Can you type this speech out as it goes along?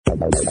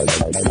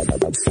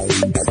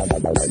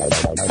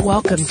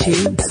Welcome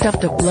to Stuff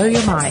to Blow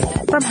Your Mind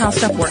from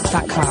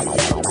HowStuffWorks.com.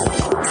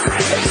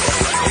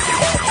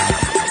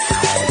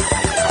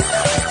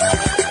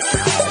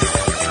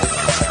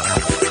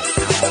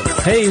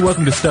 Hey,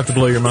 welcome to Stuff to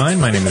Blow Your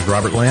Mind. My name is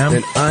Robert Lamb.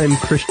 And I'm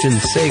Christian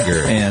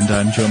Sager. And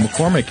I'm Joe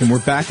McCormick. And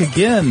we're back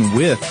again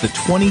with the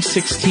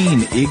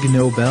 2016 Ig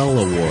Nobel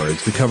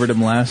Awards. We covered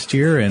them last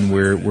year, and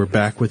we're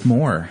back with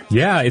more.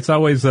 Yeah, it's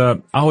always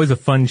a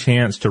fun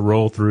chance to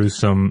roll through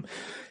some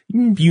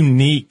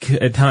unique,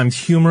 at times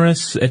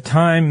humorous, at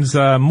times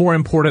more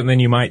important than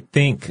you might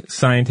think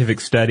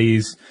scientific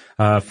studies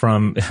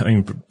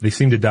they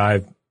seem to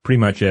dive pretty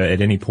much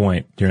at any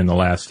point during the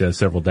last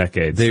several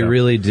decades. They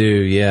really do,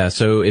 yeah.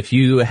 So if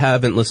you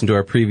haven't listened to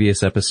our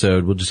previous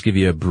episode, we'll just give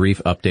you a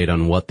brief update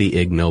on what the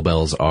Ig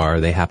Nobels are.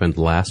 They happened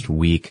last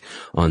week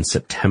on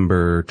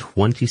September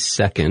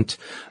 22nd.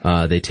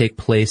 They take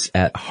place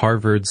at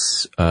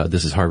Harvard's,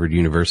 this is Harvard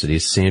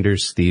University's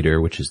Sanders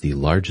Theater, which is the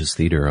largest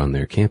theater on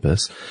their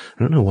campus. I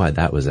don't know why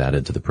that was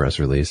added to the press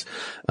release.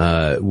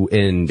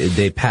 And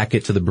they pack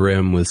it to the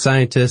brim with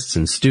scientists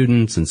and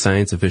students and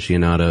science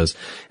aficionados.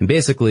 And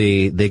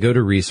basically, they go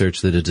to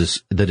research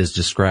that is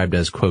described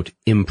as, quote,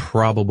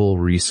 improbable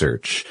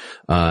research.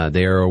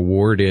 They are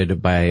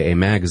awarded by a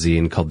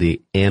magazine called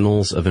the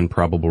Annals of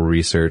Improbable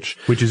Research.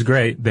 Which is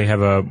great. They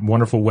have a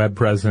wonderful web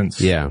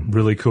presence. Yeah.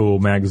 Really cool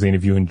magazine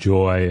if you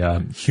enjoy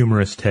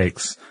humorous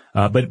takes.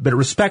 But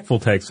respectful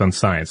takes on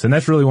science. And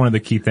that's really one of the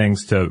key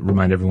things to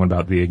remind everyone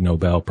about the Ig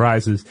Nobel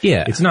Prizes.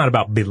 Yeah. It's not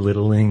about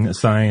belittling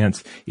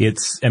science.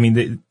 It's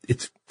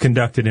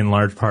conducted in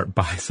large part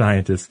by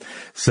scientists.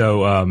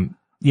 So,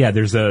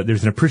 there's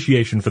an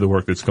appreciation for the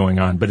work that's going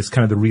on, but it's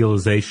kind of the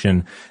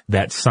realization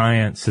that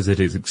science, as it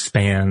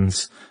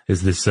expands,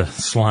 as this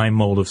slime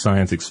mold of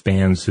science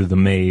expands through the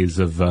maze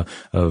of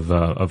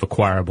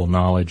acquirable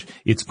knowledge,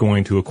 it's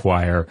going to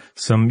acquire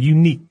some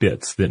unique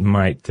bits that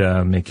might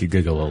make you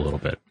giggle a little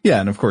bit. Yeah,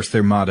 and of course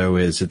their motto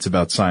is it's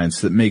about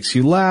science that makes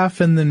you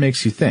laugh and then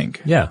makes you think.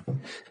 Yeah.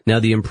 Now,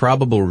 the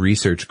Improbable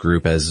Research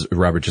Group, as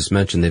Robert just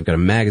mentioned, they've got a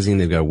magazine,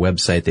 they've got a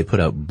website, they put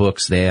out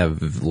books, they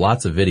have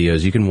lots of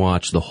videos. You can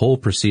watch the whole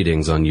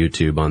proceedings on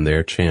YouTube on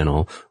their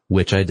channel,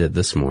 which I did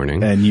this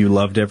morning. And you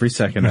loved every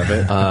second of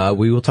it.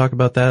 We will talk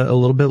about that a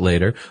little bit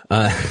later.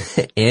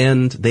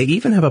 And they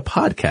even have a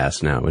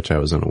podcast now, which I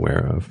was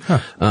unaware of. Huh.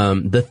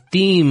 The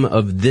theme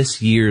of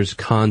this year's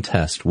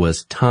contest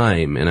was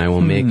time, and I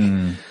will make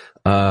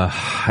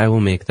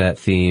that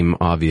theme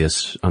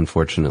obvious,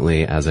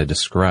 unfortunately, as I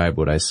describe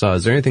what I saw.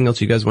 Is there anything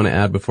else you guys want to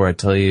add before I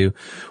tell you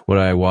what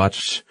I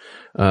watched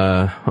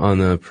on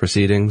the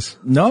proceedings?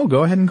 No,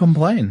 go ahead and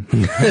complain.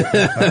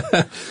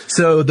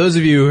 So those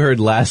of you who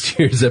heard last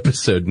year's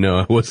episode know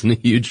I wasn't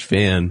a huge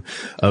fan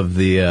of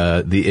the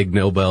Ig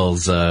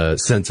Nobel's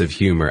sense of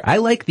humor. I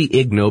like the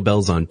Ig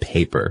Nobels on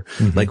paper.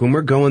 Mm-hmm. Like when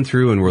we're going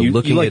through and we're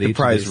looking at the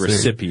prize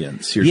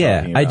recipients. You're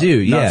talking about. I do.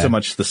 Yeah, not so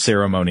much the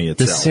ceremony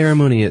itself. The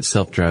ceremony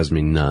itself drives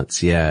me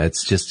nuts. Yeah,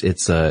 it's just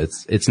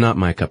it's not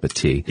my cup of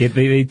tea.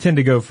 They tend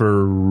to go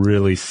for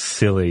really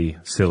silly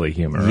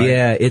humor. Right?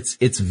 Yeah,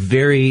 it's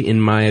very,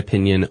 in my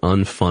opinion,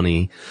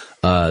 unfunny.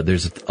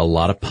 There's a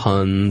lot of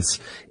puns.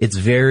 It's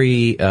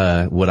very,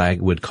 what I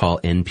would call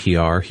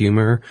NPR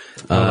humor.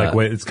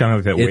 It's kind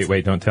of like that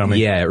wait, don't tell me.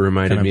 Yeah, it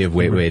reminded me of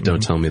wait,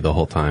 don't tell me the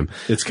whole time.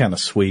 It's kind of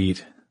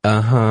sweet.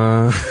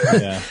 Uh-huh.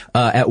 Yeah.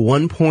 At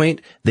one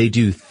point, they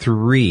do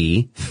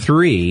three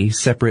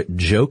separate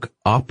joke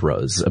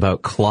operas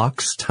about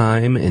clocks,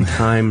 time, and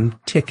time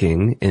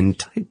ticking, and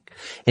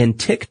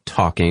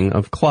tick-tocking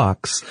of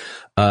clocks.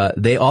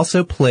 They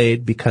also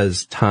played,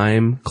 because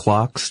time,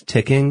 clocks,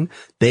 ticking,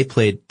 they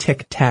played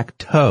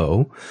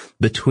tic-tac-toe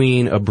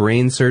between a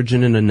brain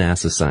surgeon and a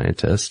NASA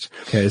scientist.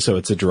 Okay, so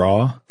it's a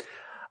draw?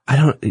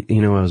 I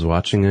was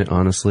watching it,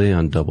 honestly,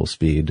 on double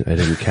speed. I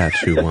didn't catch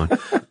who won.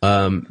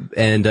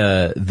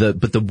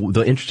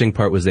 The interesting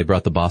part was they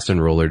brought the Boston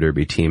roller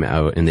derby team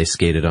out and they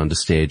skated onto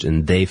stage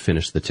and they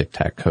finished the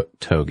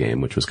tic-tac-toe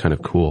game, which was kind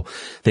of cool.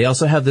 They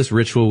also have this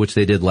ritual, which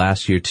they did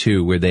last year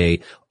too, where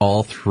they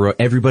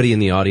everybody in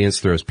the audience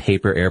throws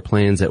paper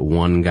airplanes at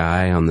one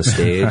guy on the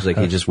stage. Like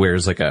he just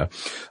wears like a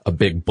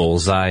big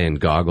bullseye and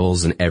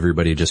goggles and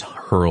everybody just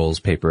hurls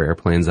paper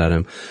airplanes at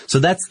him. So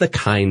that's the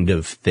kind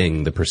of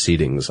thing the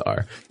proceedings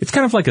are. It's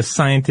kind of like a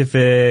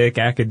scientific,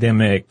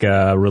 academic,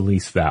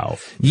 release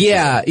valve.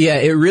 Yeah,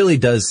 it really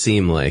does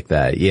seem like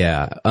that,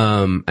 yeah.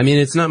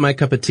 It's not my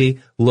cup of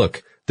tea.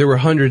 Look, there were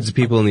hundreds of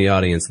people in the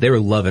audience. They were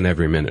loving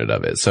every minute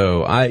of it.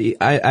 So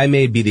I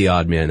may be the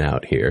odd man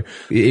out here.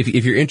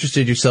 If you're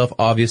interested yourself,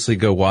 obviously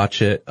go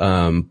watch it.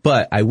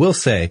 But I will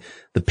say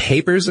the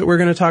papers that we're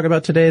going to talk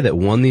about today that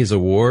won these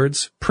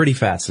awards, pretty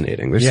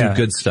fascinating. There's some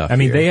good stuff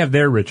here. They have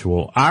their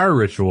ritual. Our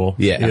ritual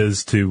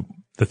is to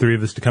the three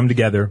of us to come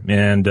together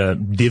and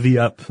divvy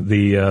up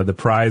the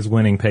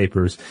prize-winning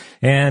papers,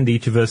 and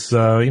each of us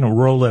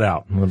roll it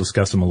out, and we'll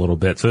discuss them a little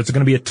bit. So it's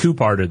going to be a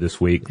two-parter this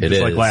week, just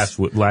like last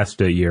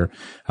year,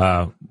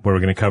 where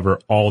we're going to cover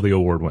all the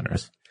award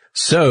winners.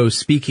 So,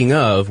 speaking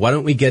of, why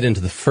don't we get into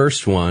the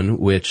first one,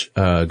 which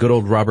good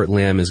old Robert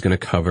Lamb is going to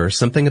cover,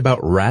 something about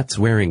rats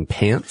wearing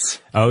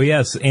pants. Oh,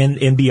 yes,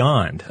 and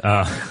beyond.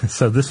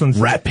 So this one's...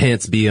 Rat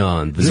Pants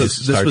Beyond, the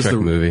Star Trek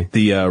movie.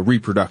 The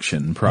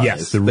reproduction prize.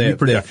 Yes, the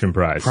reproduction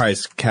prize.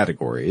 Prize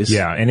categories.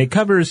 Yeah, and it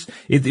covers...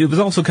 It was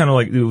also kind of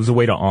like... It was a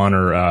way to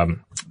honor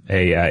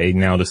a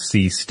now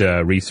deceased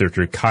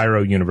researcher,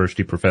 Cairo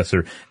University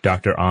professor,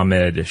 Dr.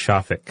 Ahmed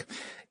Shafik.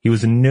 He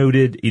was a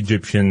noted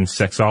Egyptian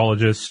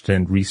sexologist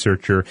and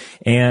researcher,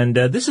 and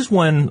this is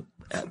one,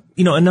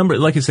 a number,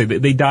 like I say,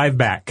 they dive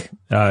back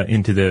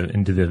into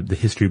the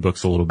history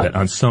books a little bit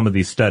on some of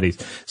these studies.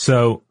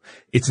 So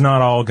it's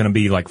not all going to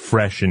be like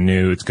fresh and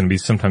new. It's going to be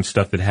sometimes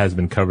stuff that has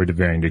been covered to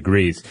varying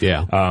degrees.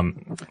 Yeah.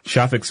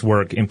 Shafik's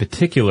work in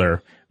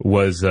particular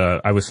was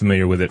I was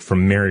familiar with it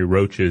from Mary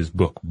Roach's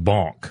book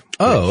Bonk.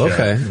 Oh, which,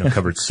 okay.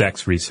 Covered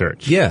sex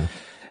research. Yeah.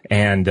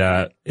 And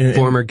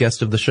former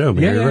guest of the show,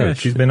 Mary Roach. Yeah,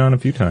 she's been on a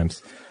few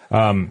times.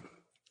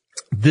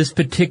 This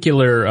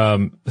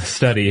particular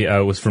study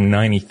was from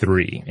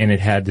 '93, and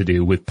it had to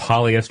do with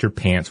polyester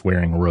pants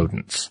wearing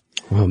rodents.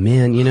 Oh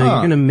man, you're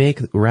going to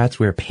make rats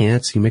wear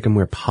pants. You make them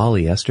wear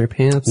polyester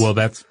pants. Well,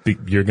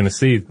 you're going to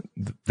see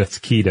that's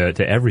key to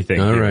everything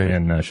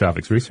in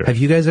Shafik's research. Have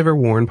you guys ever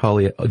worn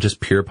just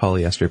pure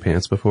polyester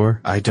pants before?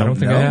 I don't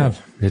think know. I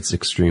have. It's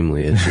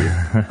extremely itchy.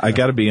 I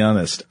got to be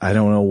honest. I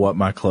don't know what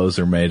my clothes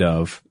are made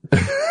of.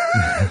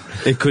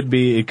 It could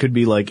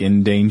be like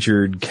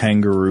endangered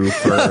kangaroo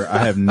fur. I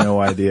have no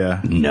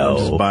idea. No.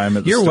 Just buy them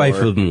at the Your store.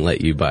 wife wouldn't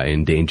let you buy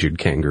endangered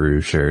kangaroo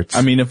shirts.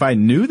 I mean, if I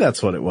knew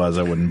that's what it was,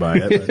 I wouldn't buy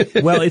it.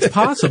 But. Well, it's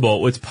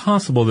possible. It's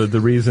possible that the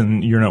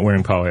reason you're not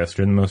wearing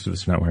polyester, and most of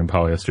us are not wearing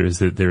polyester, is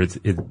that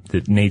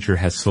that nature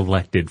has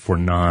selected for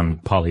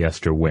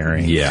non-polyester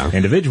wearing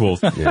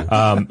individuals.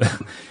 Yeah.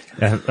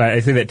 I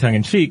say that tongue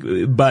in cheek,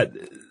 but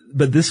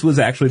this was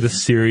actually the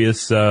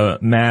serious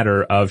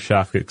matter of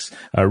Shafik's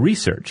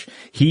research.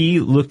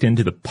 He looked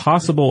into the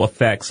possible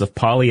effects of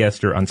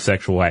polyester on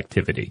sexual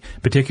activity,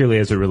 particularly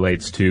as it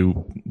relates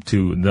to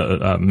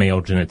the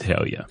male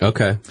genitalia.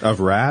 Okay. Of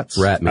rats?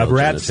 Male of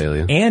rats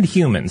genitalia. and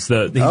humans.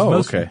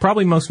 He's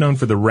probably most known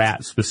for the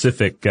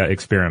rat-specific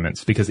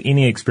experiments, because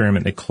any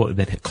experiment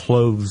that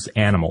clothes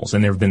animals,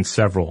 and there have been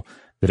several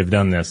that have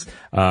done this,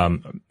 are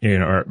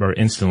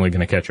instantly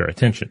going to catch our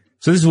attention.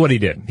 So this is what he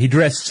did. He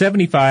dressed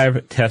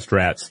 75 test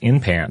rats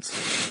in pants,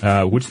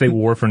 which they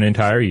wore for an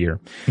entire year.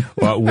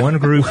 One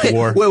group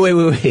wore...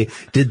 Wait.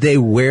 Did they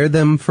wear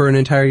them for an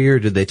entire year, or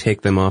did they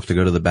take them off to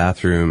go to the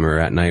bathroom or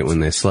at night when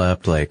they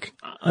slept?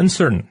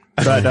 Uncertain.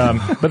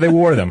 But they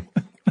wore them.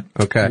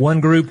 Okay. One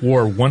group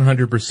wore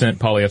 100%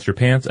 polyester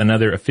pants,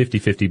 another a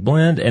 50-50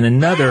 blend, and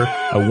another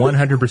a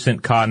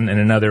 100% cotton, and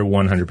another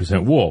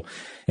 100% wool.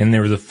 And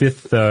there was a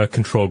fifth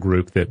control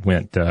group that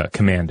went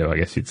commando, I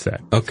guess you'd say.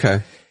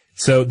 Okay.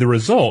 So the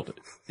result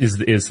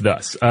is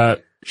thus.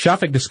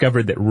 Shafik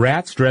discovered that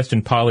rats dressed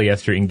in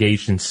polyester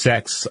engaged in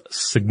sex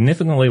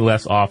significantly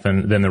less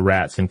often than the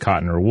rats in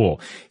cotton or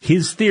wool.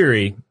 His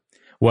theory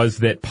was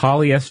that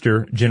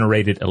polyester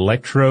generated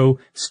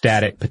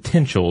electrostatic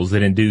potentials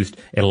that induced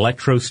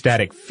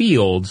electrostatic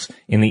fields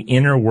in the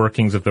inner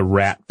workings of the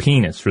rat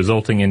penis,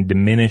 resulting in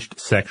diminished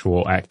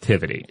sexual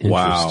activity.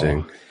 Interesting.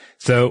 Wow.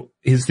 So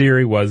his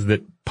theory was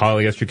that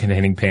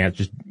polyester-containing pants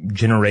just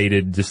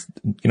generated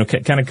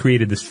kind of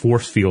created this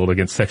force field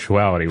against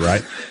sexuality,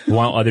 right?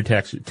 While other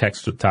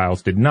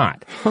textiles did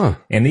not. Huh.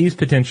 And these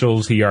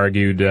potentials, he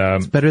argued...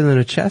 it's better than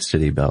a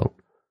chastity belt.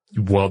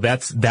 Well,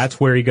 that's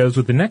where he goes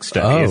with the next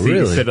study. Oh,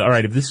 really? He said, all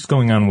right, if this is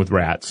going on with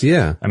rats...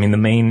 Yeah. I mean, the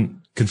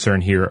main concern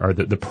here are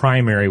the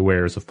primary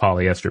wearers of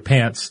polyester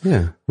pants,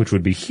 which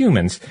would be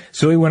humans.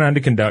 So he went on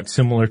to conduct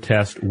similar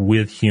tests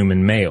with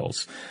human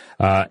males.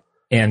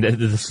 And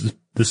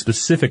the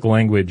specific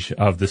language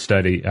of the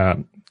study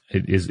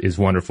is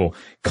wonderful.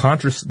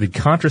 The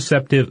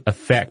contraceptive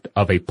effect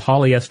of a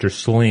polyester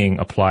sling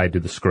applied to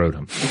the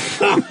scrotum,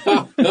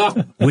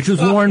 which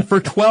was worn for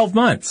 12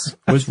 months.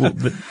 Was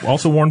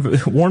also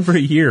worn for a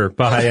year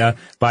by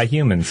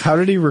humans. How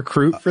did he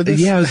recruit for this?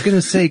 Yeah, I was going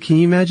to say, can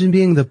you imagine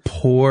being the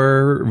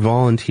poor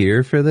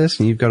volunteer for this,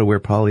 and you've got to wear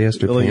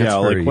polyester pants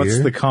for a year? What's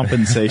the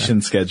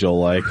compensation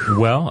schedule like?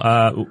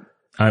 Well,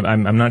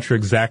 I'm not sure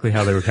exactly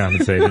how they were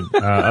compensated,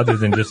 other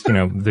than just,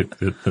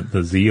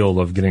 the zeal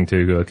of getting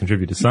to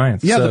contribute to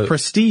science. Yeah, the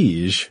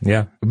prestige.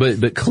 Yeah.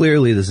 But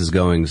clearly this is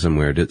going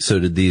somewhere.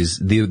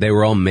 They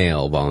were all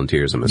male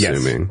volunteers, I'm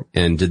assuming. Yes.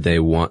 And did they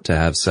want to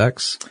have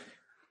sex?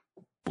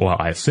 Well,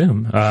 I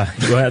assume.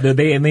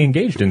 They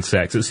engaged in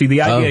sex. See,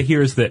 the idea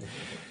here is that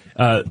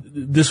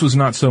this was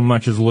not so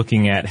much as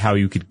looking at how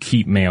you could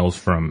keep male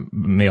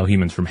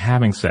humans from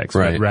having sex,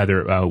 right. But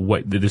rather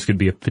this could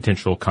be a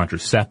potential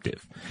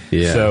contraceptive.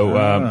 Yeah.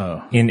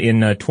 So in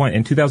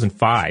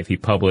 2005, he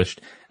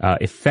published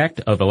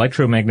Effect of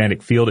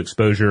Electromagnetic Field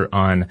Exposure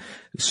on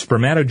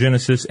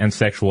Spermatogenesis and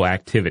Sexual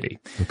Activity.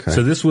 Okay.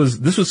 So this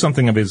was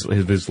something of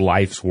his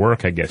life's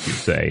work, I guess you'd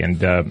say, and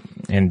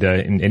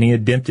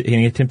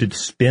he attempted to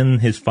spin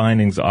his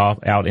findings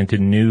out into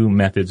new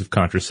methods of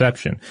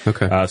contraception,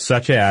 okay.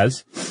 Such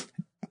as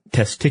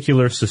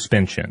testicular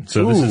suspension.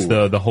 So this is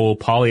the whole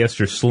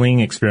polyester sling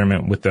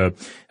experiment with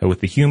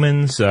the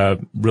humans,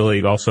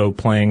 really also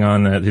playing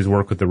on his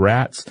work with the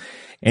rats.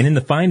 And in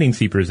the findings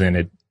he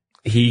presented,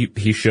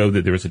 he showed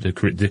that there was a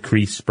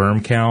decreased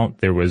sperm count.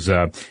 There was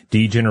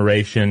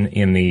degeneration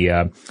in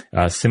the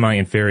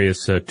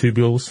semi-inferius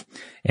tubules,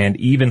 and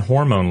even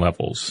hormone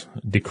levels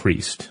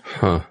decreased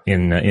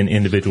in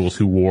individuals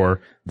who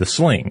wore the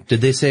sling.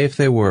 Did they say if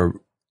they wore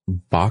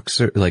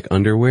boxer, like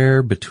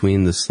underwear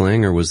between the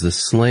sling, or was the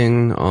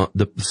sling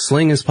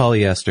is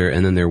polyester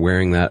and then they're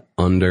wearing that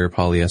under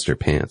polyester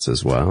pants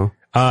as well?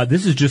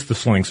 This is just the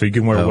sling, so you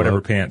can wear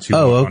whatever pants you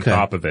want on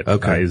top of it,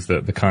 is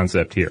the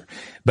concept here.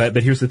 But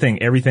here's the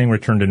thing, everything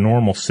returned to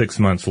normal 6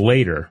 months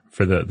later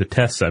for the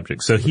test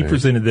subject. So he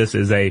presented this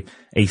as a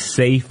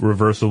safe,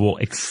 reversible,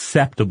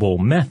 acceptable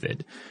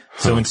method.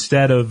 So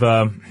instead of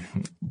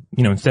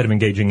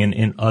engaging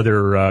in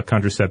other,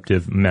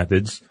 contraceptive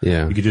methods,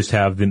 you could just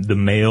have the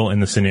male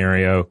in the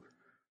scenario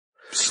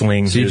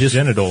sling his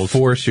genitals.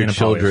 Force your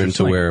children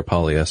to wear a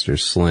polyester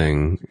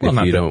sling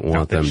if you don't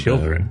want them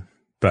children.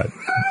 But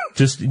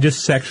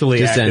just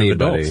sexually active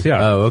anybody. adults.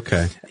 Yeah. Oh,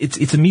 okay.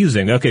 It's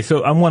amusing. Okay,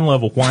 so on one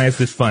level, why is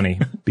this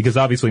funny? Because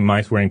obviously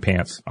mice wearing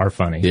pants are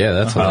funny. Yeah,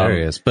 that's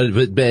hilarious. But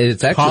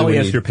it's actually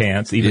polyester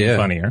pants even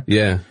funnier.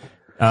 Yeah.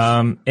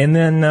 And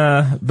then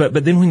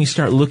but then when you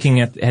start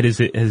looking at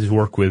his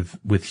work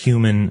with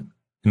human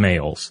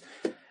males,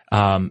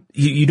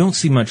 you don't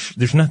see much.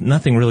 There's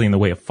nothing really in the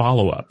way of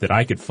follow-up that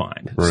I could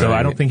find. Right. So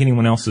I don't think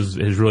anyone else has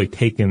really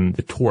taken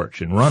the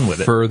torch and run with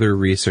it. Further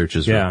research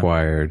is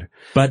required.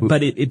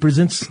 But it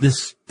presents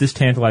this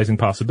tantalizing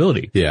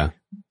possibility. Yeah.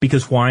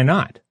 Because why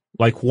not?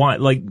 Why?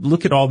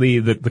 Look at all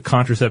the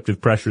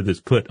contraceptive pressure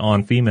that's put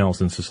on females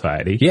in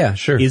society. Yeah,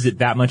 sure. Is it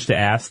that much to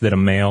ask that a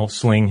male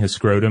sling his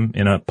scrotum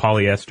in a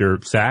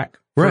polyester sack?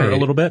 For a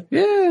little bit?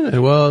 Yeah,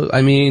 well,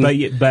 I mean,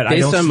 but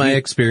based on my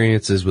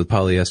experiences with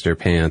polyester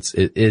pants,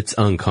 it's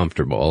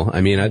uncomfortable. I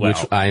mean, which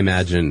I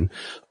imagine,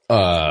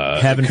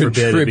 heaven forbid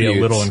it'd be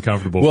a little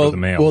uncomfortable for the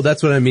male. Well,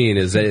 that's what I mean,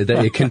 is that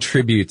it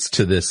contributes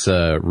to this,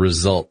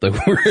 result that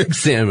we're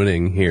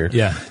examining here.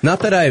 Yeah.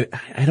 Not that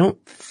I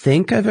don't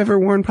think I've ever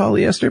worn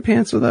polyester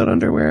pants without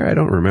underwear. I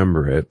don't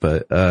remember it,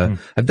 but,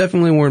 I've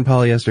definitely worn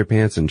polyester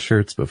pants and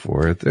shirts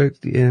before. They're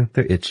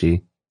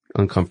itchy.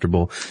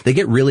 Uncomfortable. They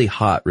get really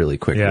hot really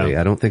quickly. Yeah.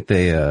 I don't think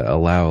they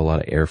allow a lot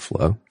of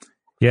airflow.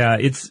 Yeah,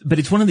 it's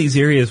one of these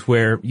areas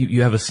where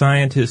you have a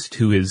scientist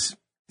he's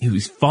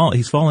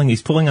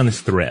pulling on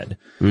this thread,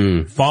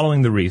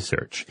 following the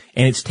research,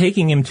 and it's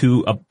taking him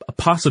to a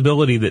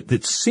possibility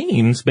that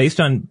seems,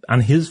 based on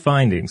his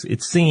findings,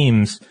 it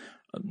seems,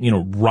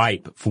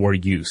 ripe for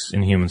use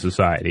in human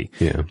society.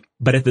 Yeah.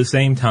 But at the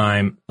same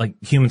time,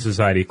 human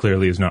society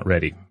clearly is not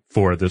ready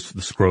for the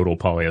scrotal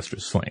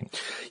polyester sling.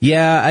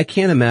 Yeah, I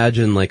can't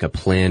imagine a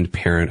Planned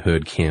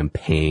Parenthood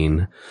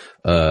campaign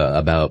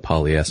about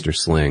polyester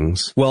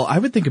slings. Well, I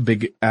would think a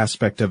big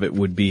aspect of it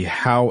would be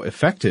how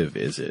effective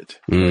is it?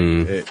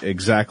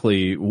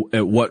 Exactly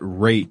at what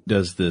rate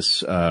does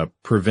this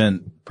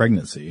prevent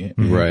pregnancy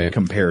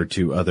compared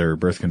to other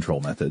birth control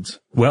methods?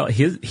 Well,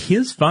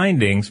 his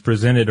findings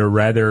presented a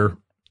rather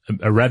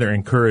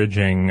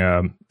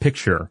encouraging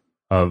picture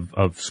of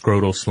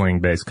scrotal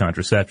sling-based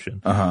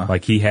contraception.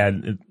 He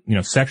had,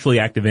 sexually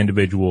active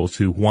individuals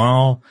who,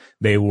 while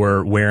they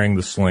were wearing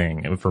the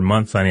sling for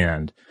months on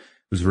end,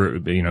 was,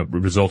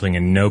 resulting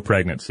in no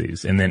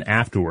pregnancies. And then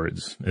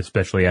afterwards,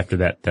 especially after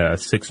that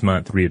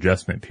 6-month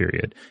readjustment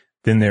period,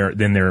 then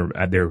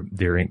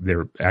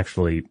they're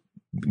actually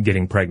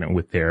getting pregnant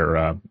with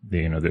their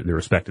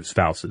respective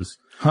spouses.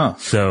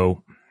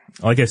 So,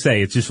 like I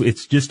say, it's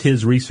just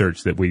his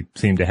research that we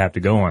seem to have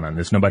to go on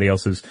this. Nobody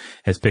else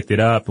has picked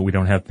it up. We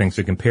don't have things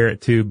to compare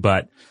it to,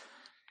 but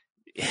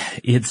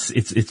it's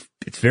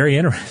very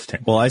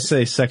interesting. Well, I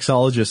say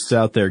sexologists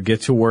out there,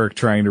 get to work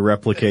trying to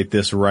replicate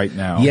this right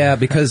now. Yeah,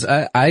 because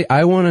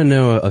I want to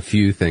know a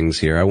few things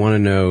here. I want to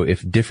know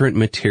if different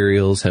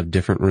materials have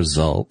different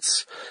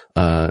results,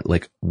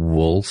 like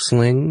wool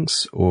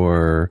slings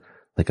or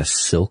like a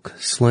silk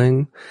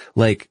sling.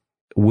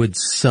 Would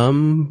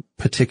some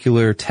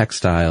particular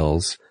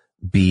textiles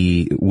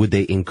would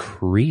they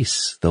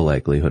increase the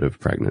likelihood of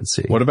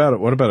pregnancy? What about a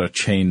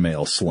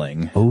chainmail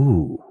sling?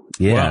 Oh,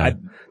 yeah. Well,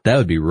 that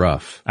would be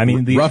rough. I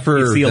mean, rougher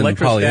it's the than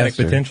electrostatic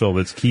polyester. potential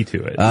that's key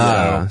to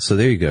it. So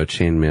there you go,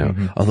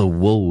 chainmail. Although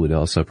wool would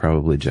also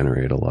probably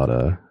generate a lot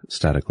of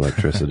static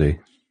electricity.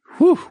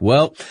 Whew.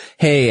 Well,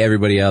 hey,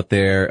 everybody out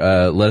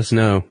there, let us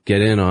know.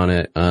 Get in on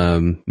it.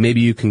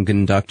 Maybe you can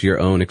conduct your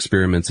own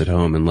experiments at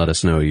home and let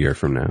us know a year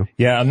from now.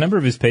 Yeah, a number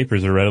of his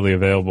papers are readily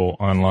available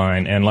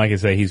online. And like I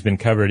say, he's been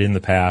covered in the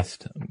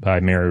past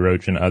by Mary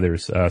Roach and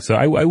others. So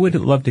I would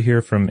love to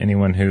hear from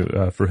anyone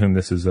for whom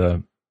this is,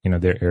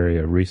 their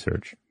area of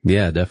research.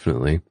 Yeah,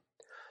 definitely.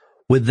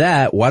 With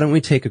that, why don't we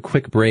take a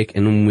quick break,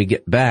 and when we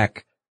get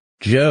back,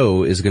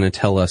 Joe is going to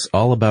tell us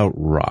all about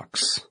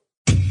rocks.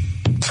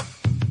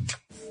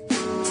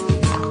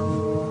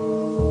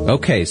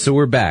 Okay, so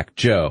we're back.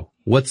 Joe,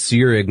 what's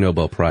your Ig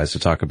Nobel Prize to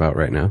talk about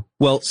right now?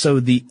 Well, so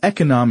the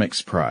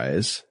economics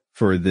prize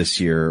for this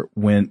year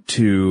went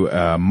to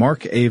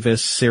Mark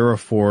Avis, Sarah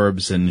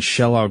Forbes, and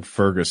Shellog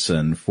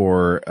Ferguson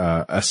for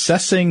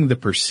assessing the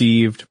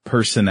perceived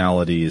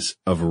personalities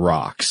of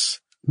rocks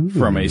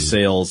from a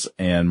sales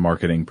and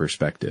marketing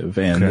perspective.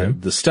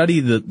 And the study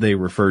that they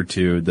referred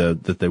to,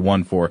 that they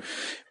won for,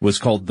 was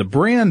called The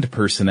Brand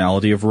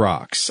Personality of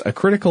Rocks, a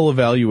critical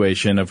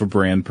evaluation of a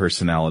brand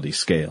personality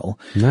scale.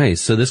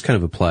 Nice. So this kind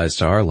of applies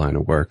to our line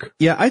of work.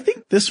 Yeah, I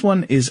think this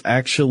one is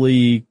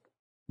actually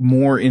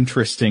more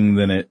interesting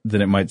than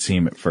it might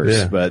seem at first.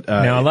 Yeah. But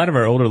now a lot of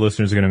our older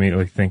listeners are going to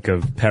immediately think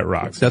of pet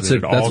rocks. That's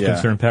Did it all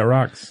concern pet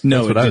rocks?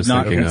 No, it did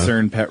not thinking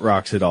concern pet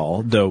rocks at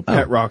all, though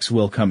pet rocks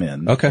will come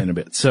in in a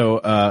bit.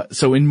 So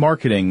in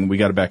marketing, we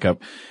got to back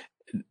up.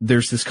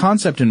 There's this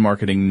concept in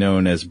marketing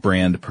known as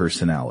brand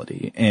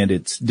personality, and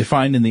it's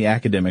defined in the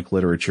academic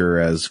literature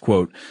as,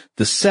 quote,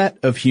 the set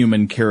of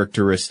human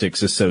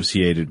characteristics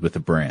associated with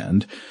a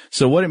brand.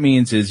 So what it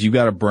means is you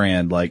got a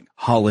brand like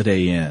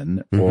Holiday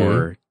Inn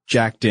or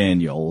Jack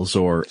Daniels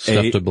or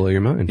stuff to blow your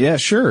mind. Yeah,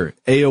 sure.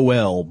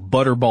 AOL,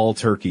 Butterball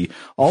Turkey.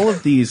 All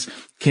of these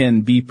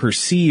can be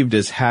perceived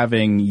as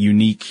having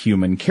unique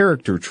human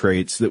character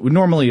traits that would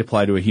normally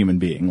apply to a human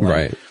being.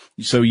 Right.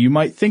 So you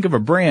might think of a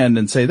brand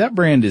and say that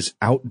brand is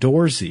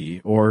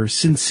outdoorsy or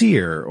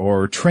sincere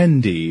or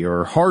trendy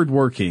or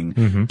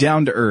hardworking,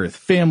 down to earth,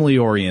 family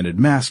oriented,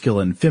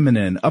 masculine,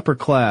 feminine, upper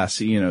class,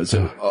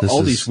 so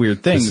all these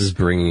weird things. This is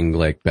bringing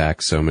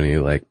back so many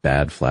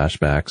bad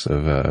flashbacks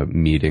of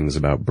meetings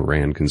about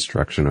brand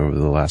construction over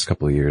the last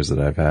couple of years that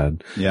I've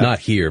had. Yeah. Not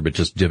here, but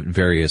just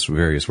various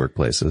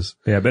workplaces.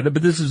 Yeah, but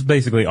this is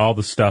basically all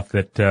the stuff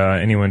that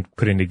anyone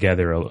putting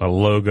together a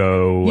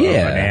logo, an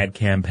ad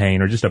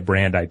campaign, or just a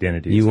brand identity.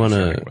 You want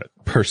to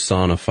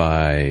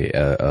personify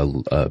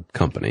a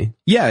company.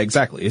 Yeah,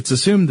 exactly. It's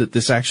assumed that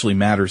this actually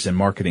matters in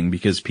marketing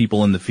because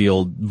people in the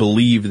field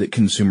believe that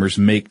consumers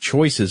make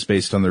choices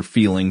based on their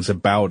feelings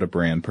about a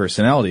brand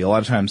personality. A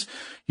lot of times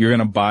you're going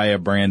to buy a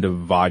brand of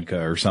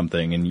vodka or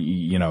something and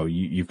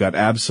you've got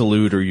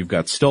Absolute or you've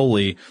got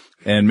Stoli,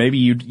 and maybe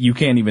you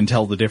can't even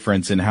tell the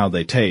difference in how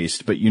they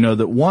taste, but you know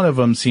that one of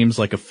them seems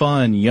like a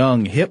fun,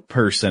 young, hip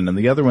person and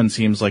the other one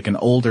seems like an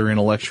older,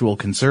 intellectual,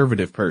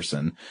 conservative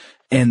person.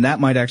 And that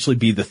might actually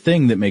be the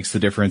thing that makes the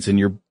difference in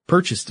your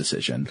purchase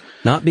decision.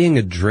 Not being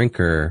a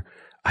drinker,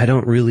 I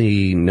don't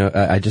really know.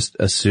 I just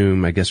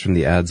assume, I guess from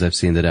the ads I've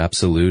seen, that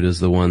Absolute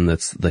is the one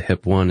that's the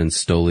hip one and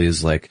Stoli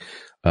is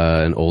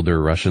an older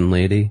Russian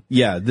lady.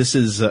 Yeah, this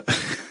is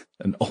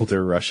an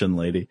older Russian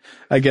lady.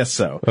 I guess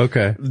so.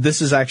 Okay.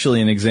 This is actually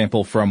an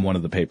example from one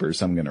of the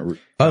papers I'm going to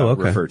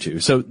refer to.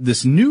 So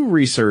this new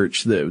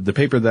research, the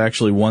paper that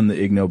actually won the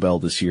Ig Nobel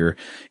this year,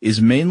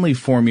 is mainly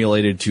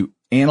formulated to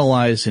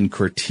analyze and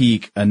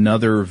critique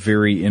another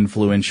very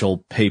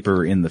influential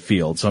paper in the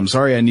field. So I'm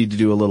sorry I need to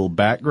do a little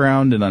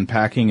background and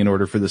unpacking in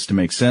order for this to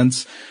make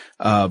sense.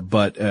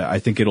 But I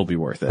think it'll be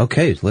worth it.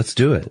 Okay, let's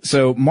do it.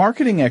 So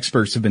marketing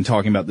experts have been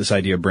talking about this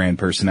idea of brand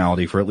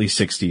personality for at least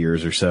 60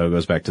 years or so. It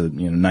goes back to the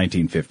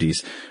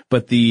 1950s.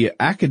 But the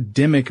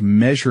academic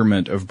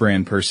measurement of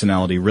brand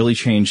personality really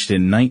changed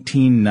in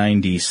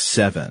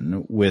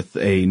 1997 with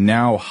a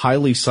now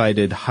highly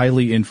cited,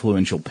 highly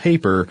influential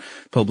paper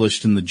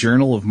published in the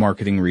Journal of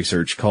Marketing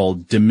Research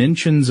called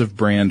Dimensions of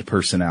Brand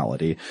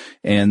Personality.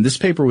 And this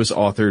paper was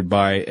authored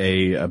by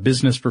a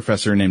business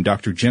professor named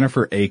Dr.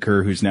 Jennifer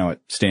Aker, who's now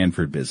at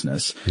Stanford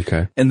Business.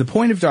 Okay. And the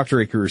point of Dr.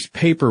 Aker's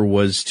paper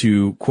was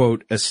to,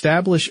 quote,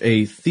 establish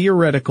a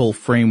theoretical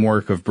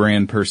framework of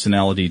brand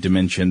personality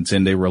dimensions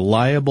and a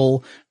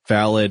reliable,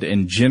 valid,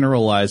 and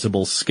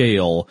generalizable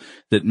scale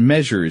that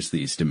measures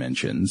these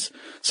dimensions.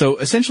 So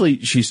essentially,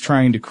 she's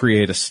trying to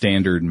create a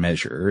standard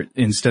measure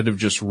instead of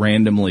just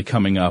randomly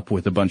coming up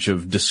with a bunch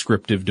of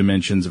descriptive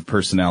dimensions of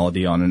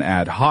personality on an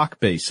ad hoc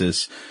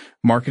basis.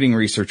 Marketing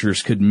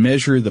researchers could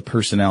measure the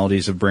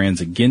personalities of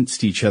brands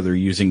against each other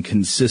using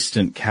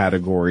consistent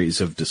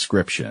categories of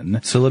description.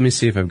 So let me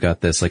see if I've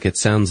got this. It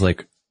sounds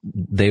like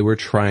they were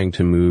trying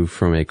to move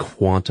from a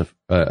qualifiable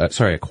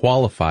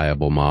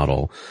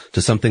model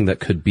to something that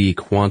could be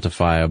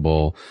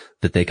quantifiable,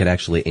 that they could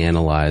actually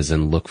analyze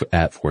and look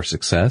at for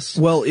success.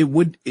 Well, it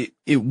would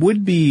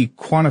be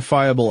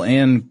quantifiable,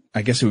 and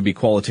I guess it would be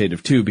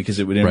qualitative too, because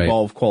it would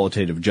involve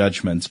qualitative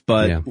judgments.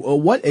 But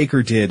what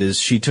Aker did is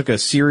she took a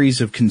series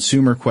of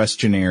consumer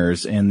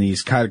questionnaires and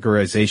these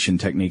categorization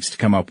techniques to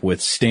come up with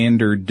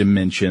standard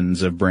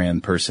dimensions of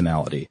brand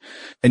personality.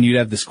 And you'd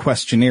have this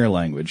questionnaire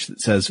language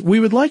that says, we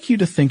would like you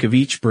to think of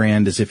each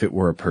brand as if it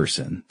were a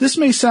person. This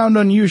may sound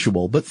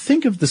unusual, but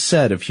think of the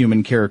set of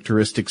human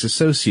characteristics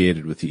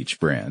associated with each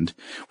brand.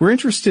 We're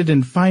interested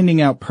in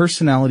finding out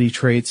personality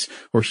traits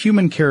or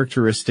human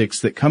characteristics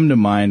that come to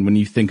mind when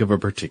you think of a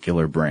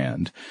particular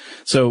brand.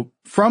 So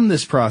from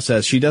this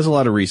process, she does a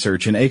lot of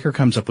research, and Aker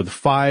comes up with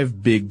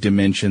 5 big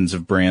dimensions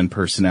of brand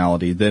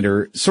personality that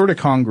are sort of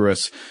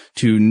congruous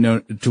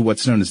to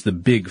what's known as the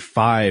big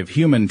 5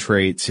 human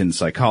traits in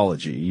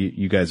psychology.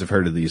 You guys have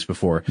heard of these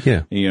before.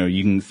 Yeah.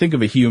 You can think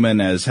of a human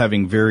as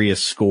having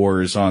various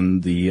scores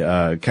on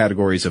the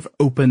categories of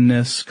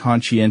openness,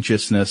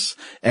 conscientiousness,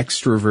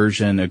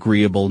 extroversion,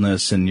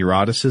 agreeableness, and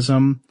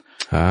neuroticism.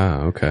 Ah,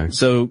 okay.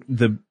 So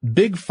the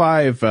big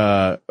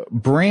 5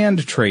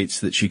 brand traits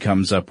that she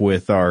comes up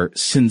with are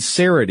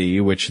sincerity,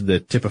 which the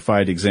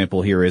typified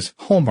example here is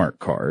Hallmark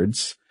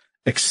cards.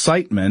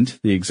 Excitement,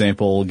 the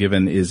example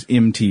given is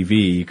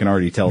MTV. You can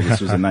already tell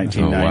this was a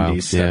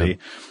 1990s study.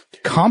 Yeah.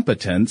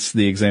 Competence,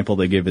 the example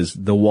they give is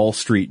the Wall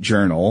Street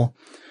Journal.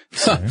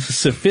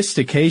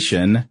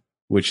 Sophistication,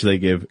 which they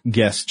give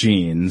Guess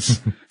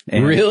Jeans.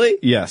 And, really?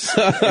 Yes.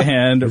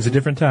 And it was a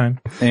different time.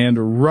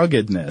 And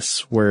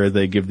ruggedness, where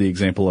they give the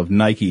example of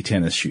Nike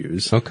tennis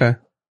shoes. Okay.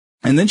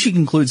 And then she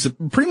concludes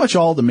that pretty much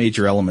all the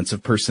major elements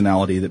of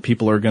personality that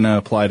people are going to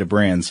apply to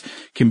brands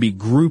can be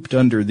grouped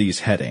under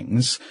these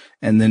headings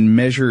and then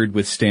measured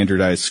with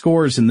standardized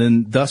scores. And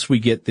then thus we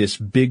get this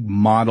big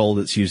model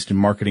that's used in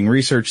marketing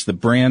research, the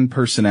brand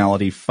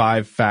personality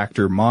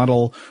 5-factor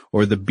model,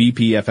 or the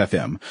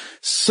BPFFM.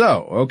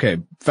 So, okay,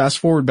 fast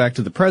forward back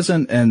to the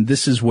present, and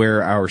this is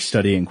where our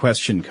study in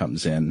question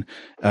comes in.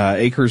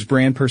 Aker's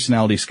brand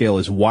personality scale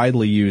is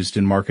widely used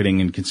in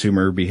marketing and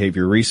consumer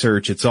behavior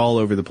research. It's all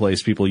over the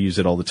place. People use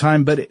it all the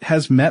time, but it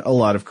has met a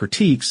lot of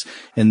critiques,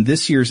 and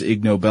this year's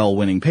Ig Nobel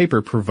winning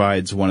paper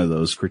provides one of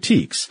those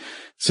critiques.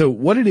 So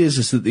what it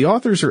is that the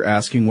authors are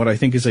asking what I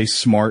think is a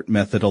smart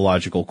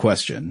methodological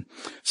question.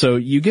 So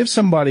you give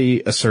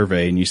somebody a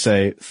survey and you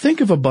say,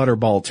 think of a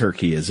butterball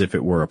turkey as if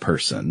it were a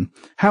person.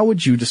 How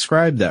would you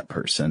describe that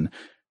person?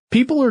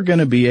 People are going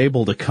to be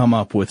able to come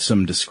up with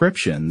some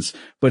descriptions,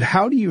 but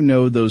how do you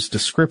know those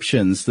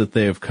descriptions that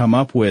they have come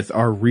up with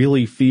are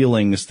really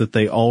feelings that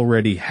they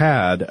already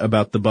had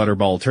about the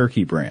Butterball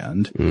Turkey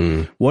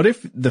brand? What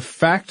if the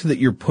fact that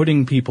you're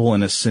putting people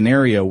in a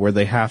scenario where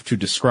they have to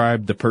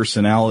describe the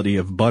personality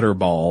of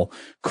Butterball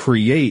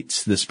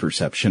creates this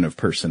perception of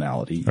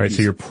personality? Right,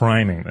 so you're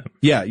priming them.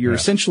 Yeah, you're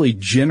essentially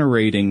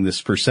generating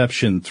this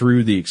perception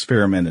through the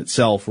experiment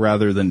itself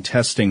rather than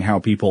testing how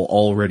people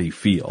already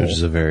feel. Which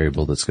is a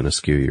variable that's going to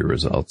skew your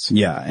results.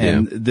 Yeah,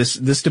 and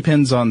this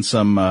depends on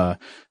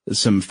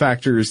some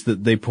factors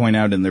that they point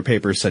out in their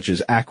paper, such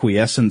as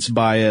acquiescence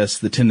bias,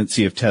 the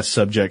tendency of test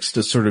subjects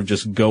to sort of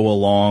just go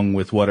along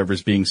with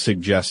whatever's being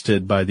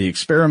suggested by the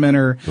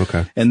experimenter.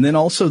 Okay. And then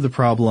also the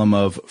problem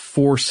of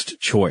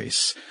forced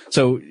choice.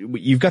 So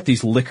you've got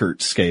these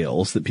Likert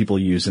scales that people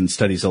use in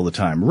studies all the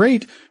time.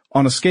 Rate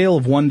on a scale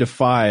of 1 to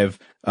 5,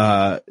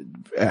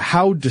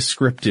 how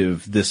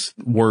descriptive this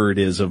word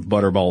is of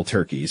butterball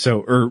turkey.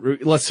 So, or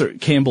let's say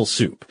Campbell's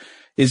soup.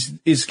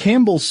 Is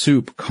Campbell's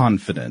soup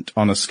confident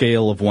on a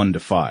scale of 1 to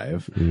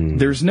 5?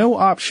 There's no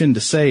option to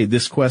say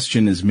this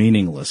question is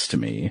meaningless to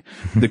me.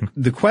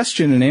 The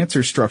question and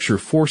answer structure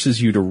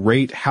forces you to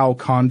rate how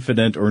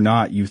confident or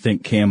not you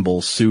think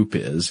Campbell's soup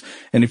is.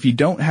 And if you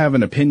don't have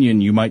an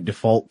opinion, you might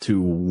default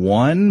to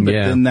 1, but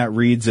then that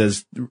reads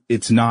as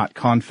it's not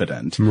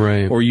confident.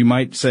 Right. Or you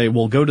might say,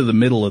 well, go to the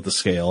middle of the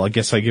scale. I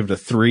guess I give it a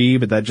 3,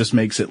 but that just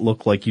makes it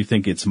look like you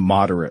think it's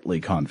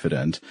moderately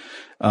confident.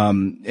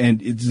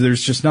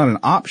 There's just not an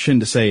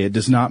option to say it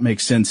does not make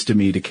sense to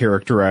me to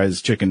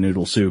characterize chicken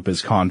noodle soup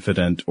as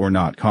confident or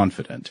not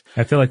confident.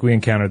 I feel like we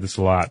encountered this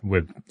a lot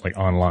with like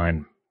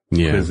online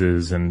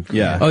quizzes and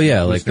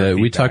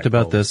we talked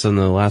about this in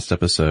the last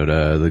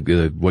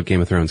episode. What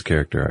Game of Thrones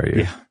character are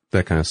you? Yeah,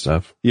 that kind of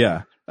stuff.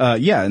 Yeah.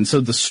 And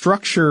so the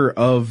structure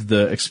of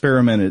the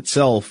experiment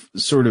itself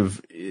sort of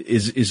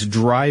is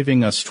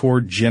driving us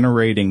toward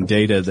generating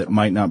data that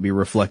might not be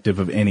reflective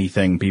of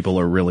anything people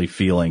are really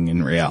feeling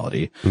in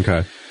reality.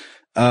 Okay.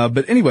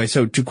 But anyway,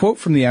 so to quote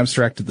from the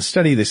abstract of the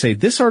study, they say,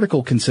 this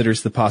article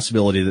considers the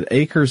possibility that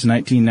Aker's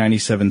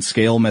 1997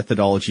 scale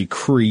methodology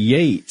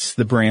creates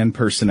the brand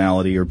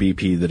personality, or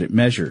BP, that it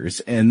measures.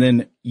 And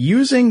then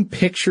using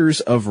pictures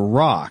of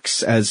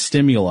rocks as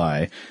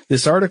stimuli,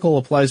 this article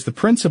applies the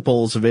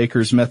principles of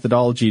Aker's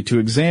methodology to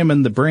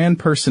examine the brand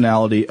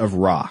personality of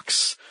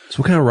rocks. So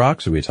what kind of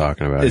rocks are we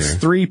talking about It's here?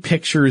 3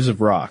 pictures of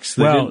rocks.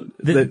 They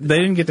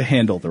didn't get to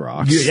handle the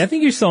rocks. I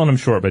think you're selling them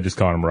short by just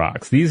calling them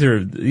rocks. These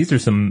are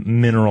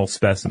some mineral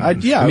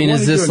specimens. I mean,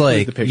 is this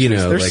like,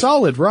 they're like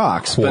solid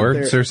rocks,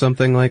 quartz or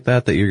something like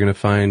that you're going to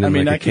find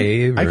in a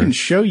cave? I can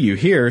show you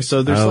here.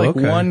 So there's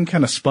one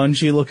kind of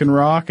spongy looking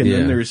rock, and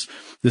then there's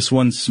this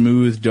one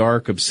smooth,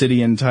 dark,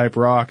 obsidian type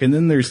rock, and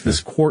then there's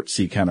this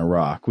quartzy kind of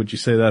rock. Would you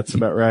say that's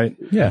about right?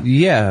 Yeah.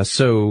 Yeah,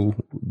 so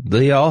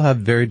they all have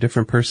very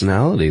different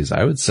personalities,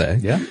 I would say.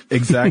 Yeah,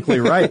 exactly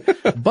right.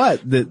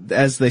 But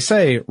as they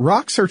say,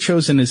 rocks are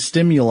chosen as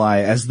stimuli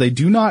as they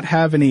do not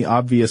have any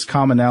obvious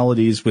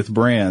commonalities with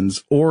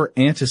brands or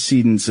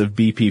antecedents of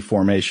BP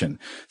formation.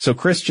 So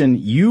Christian,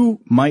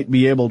 you might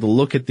be able to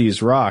look at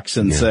these rocks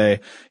and say,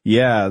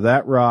 yeah,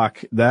 that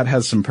rock, that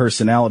has some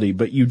personality,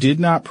 but you did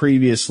not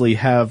previously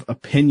have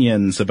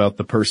opinions about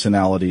the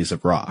personalities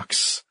of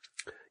rocks.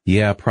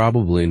 Yeah,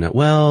 probably not.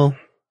 Well,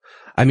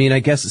 I mean, I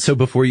guess, so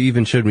before you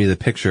even showed me the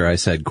picture, I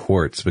said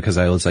quartz because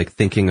I was like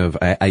thinking of,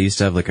 I used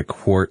to have like a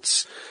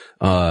quartz,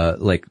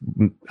 like,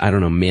 I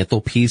don't know,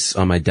 mantelpiece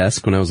on my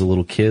desk when I was a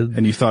little kid.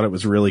 And you thought it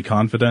was really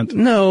confident?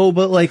 No,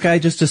 but like I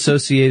just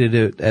associated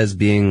it as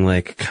being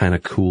like kind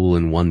of cool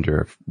and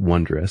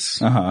wondrous.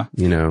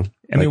 You know?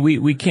 I mean,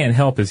 we can't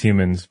help as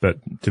humans but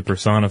to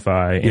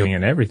personify any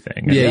and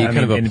everything. Yeah, you kind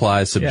of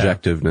apply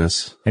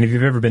subjectiveness. And if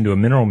you've ever been to a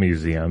mineral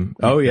museum,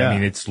 I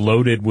mean, it's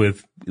loaded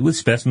with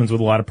specimens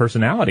with a lot of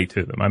personality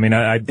to them. I mean,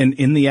 and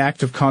in the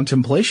act of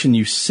contemplation,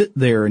 you sit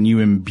there and you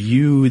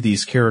imbue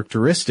these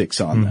characteristics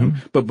on them.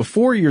 But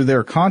before you're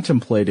there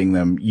contemplating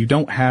them, you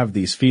don't have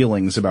these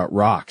feelings about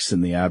rocks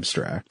in the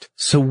abstract.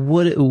 So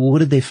what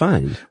did they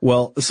find?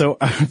 Well, so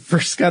I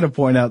first got to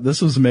point out,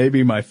 this was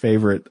maybe my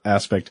favorite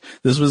aspect.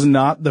 This was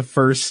not the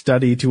first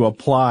study to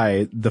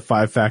apply the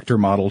 5-factor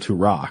model to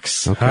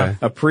rocks. Okay.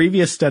 A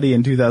previous study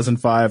in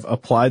 2005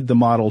 applied the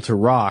model to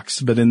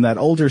rocks, but in that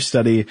older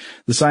study,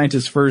 the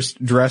scientists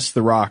first dressed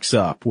the rocks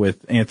up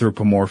with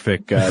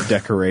anthropomorphic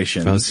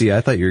decorations. Oh, see,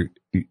 I thought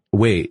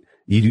wait.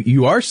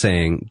 You are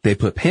saying they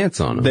put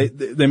pants on them.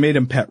 They made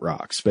them pet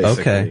rocks,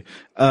 basically. Okay.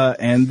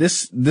 And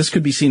this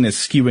could be seen as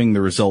skewing the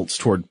results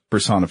toward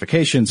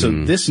personification. So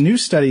this new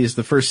study is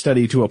the first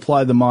study to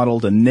apply the model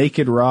to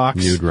naked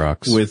rocks. Nude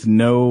rocks. With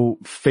no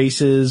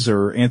faces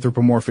or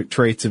anthropomorphic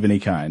traits of any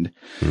kind.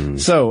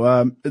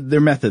 So,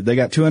 their method, they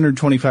got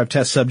 225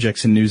 test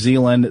subjects in New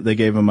Zealand. They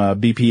gave them a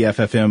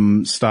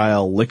BPFFM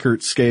style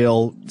Likert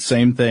scale.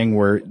 Same thing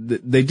where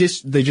they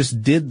just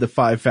did the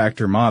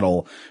 5-factor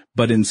model.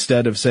 But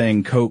instead of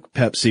saying Coke,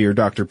 Pepsi, or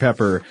Dr.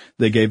 Pepper,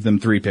 they gave them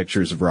 3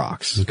 pictures of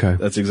rocks. Okay.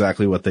 That's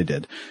exactly what they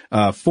did.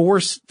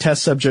 4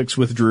 test subjects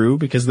withdrew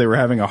because they were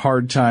having a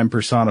hard time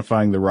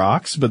personifying the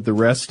rocks, but the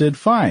rest did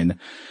fine.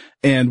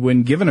 And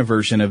when given a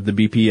version of the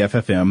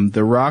BPFFM,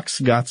 the rocks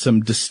got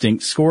some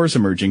distinct scores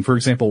emerging. For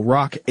example,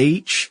 rock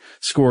H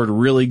scored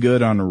really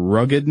good on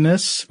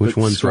ruggedness. Which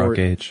one's rock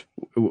H?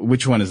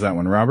 Which one is that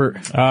one, Robert?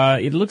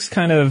 It looks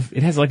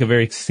it has like a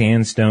very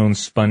sandstone,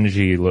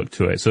 spongy look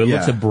to it. So it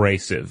looks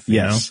abrasive.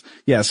 You know?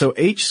 Yeah. So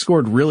H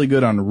scored really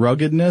good on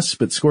ruggedness,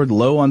 but scored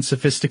low on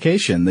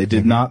sophistication. They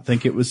did not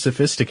think it was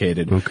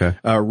sophisticated. Okay.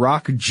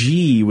 Rock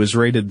G was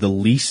rated the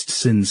least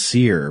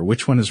sincere.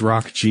 Which one is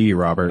rock G,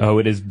 Robert? Oh,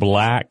 it is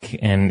black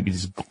and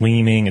it's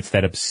gleaming. It's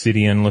that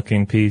obsidian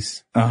looking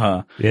piece.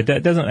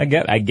 It doesn't,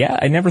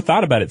 I never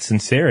thought about its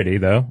sincerity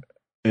though.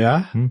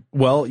 Yeah?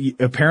 Well,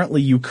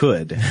 apparently you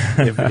could,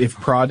 if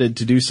prodded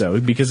to do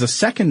so, because a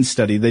second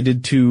study, they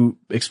did 2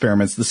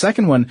 experiments. The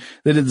second one,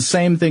 they did the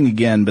same thing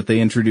again, but they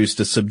introduced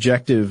a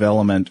subjective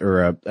element,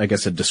 or a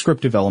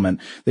descriptive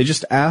element. They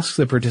just asked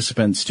the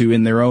participants to,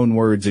 in their own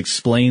words,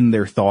 explain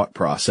their thought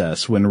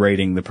process when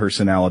rating the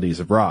personalities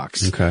of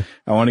rocks. Okay.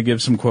 I want to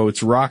give some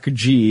quotes. Rock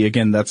G,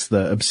 again, that's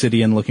the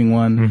obsidian looking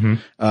one.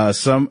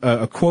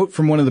 A quote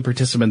from one of the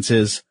participants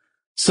is,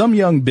 "Some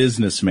young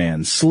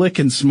businessman, slick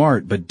and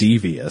smart but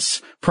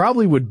devious,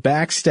 probably would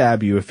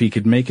backstab you if he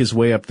could make his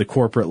way up the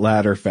corporate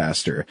ladder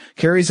faster.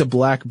 Carries a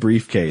black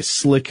briefcase,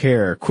 slick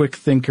hair, quick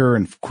thinker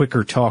and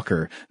quicker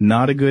talker.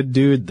 Not a good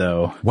dude,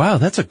 though." Wow,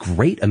 that's a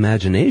great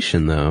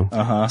imagination, though.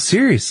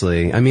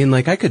 Seriously. I mean,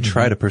 like, I could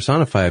try to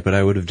personify it, but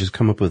I would have just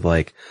come up with,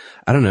 like,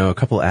 I don't know, a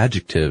couple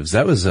adjectives.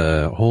 That was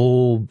a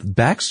whole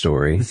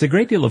backstory. It's a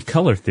great deal of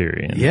color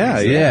theory.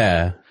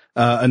 Yeah.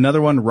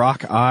 Another one,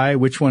 rock I.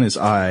 Which one is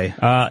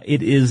I?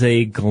 It is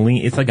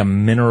it's like a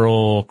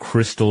mineral,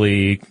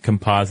 crystally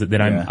composite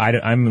that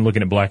I'm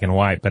looking at black and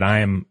white, but I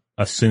am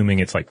assuming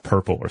it's like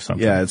purple or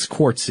something. Yeah, it's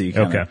quartzy.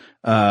 Okay.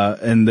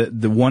 And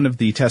the one of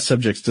the test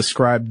subjects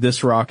described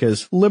this rock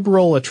as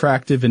liberal,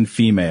 attractive, and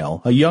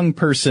female. A young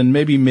person,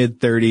 maybe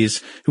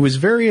mid-30s, who was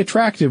very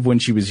attractive when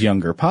she was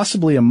younger,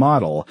 possibly a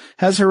model,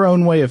 has her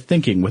own way of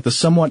thinking with a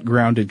somewhat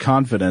grounded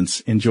confidence,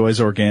 enjoys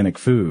organic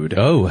food.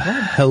 Oh,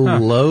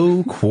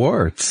 hello,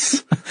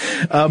 quartz.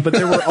 But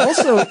there were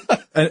also,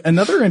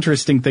 another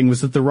interesting thing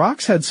was that the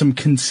rocks had some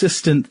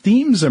consistent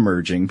themes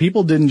emerging.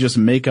 People didn't just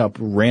make up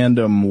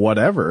random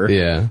whatever.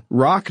 Yeah.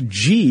 Rock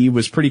G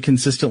was pretty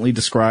consistently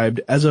described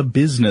as a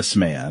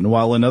businessman,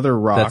 while another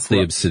rock... That's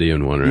the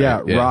obsidian one, right?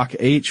 Yeah, rock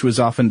H was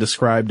often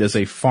described as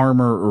a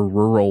farmer or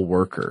rural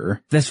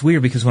worker. That's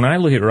weird because when I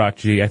look at rock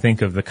G, I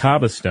think of the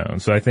Kaaba stone.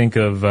 So I think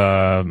of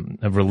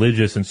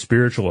religious and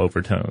spiritual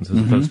overtones as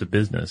opposed to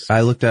business.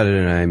 I looked at it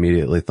and I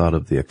immediately thought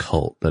of the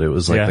occult, that it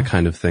was like the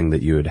kind of thing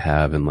that you would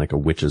have in like a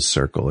witch's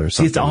circle or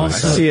something. I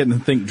see it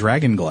and think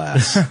dragon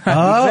glass.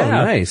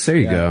 Nice. There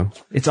you go.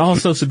 It's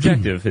also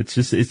subjective. It's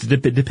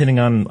depending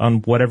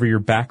on whatever you're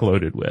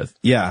backloaded with.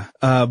 Yeah.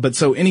 But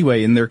so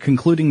anyway, in their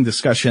concluding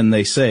discussion,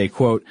 they say,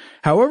 quote,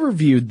 "However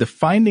viewed, the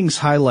findings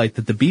highlight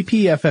that the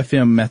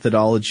BPFFM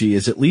methodology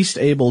is at least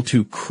able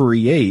to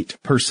create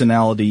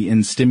personality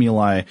in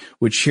stimuli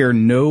which share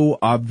no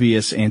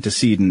obvious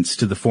antecedents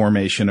to the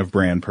formation of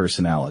brand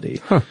personality."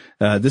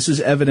 This is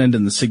evident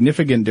in the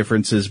significant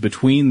differences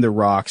between the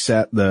rocks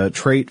at the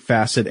trait,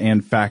 facet,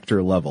 and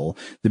factor level.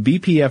 The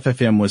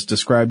BPFFM was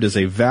described as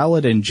a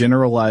valid and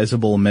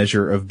generalizable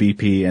measure of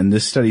BP, and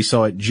this study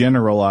saw it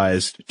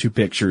generalized to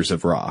pictures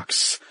of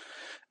rocks.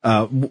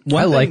 I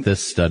like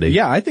this study.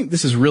 Yeah, I think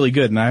this is really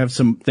good, and I have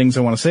some things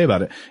I want to say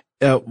about it.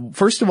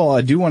 First of all,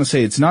 I do want to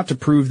say it's not to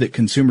prove that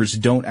consumers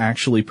don't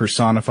actually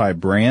personify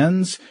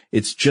brands.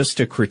 It's just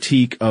a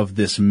critique of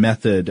this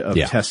method of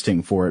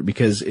testing for it,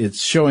 because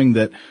it's showing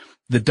that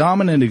the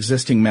dominant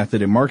existing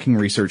method in marketing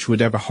research would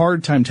have a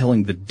hard time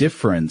telling the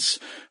difference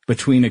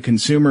between a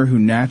consumer who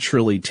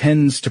naturally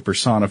tends to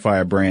personify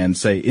a brand,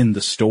 say in the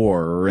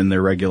store or in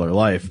their regular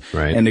life,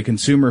 and a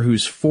consumer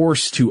who's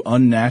forced to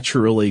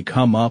unnaturally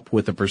come up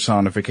with a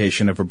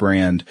personification of a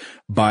brand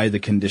by the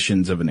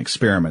conditions of an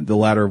experiment, the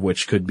latter of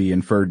which could be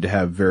inferred to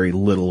have very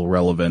little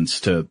relevance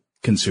to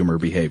consumer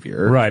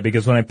behavior. Right,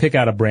 because when I pick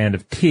out a brand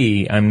of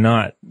tea, I'm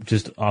not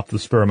just off the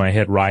spur of my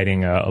head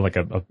writing a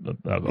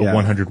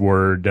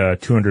 100-word,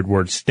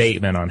 200-word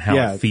statement on how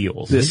it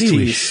feels. This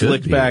tea,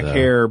 slicked back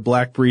hair,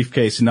 black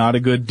briefcase, not a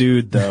good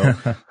dude, though.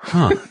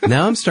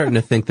 Now I'm starting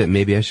to think that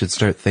maybe I should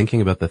start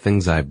thinking about the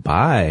things I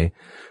buy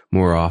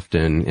more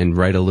often and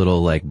write a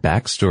little like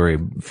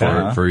backstory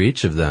for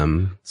each of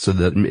them, so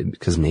that,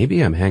 because maybe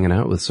I'm hanging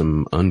out with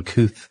some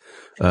uncouth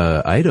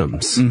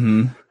items.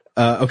 Mm-hmm.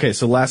 Okay,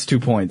 so last 2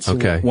 points.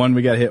 Okay. One,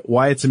 we got to hit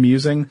why it's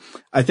amusing.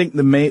 I think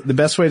the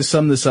best way to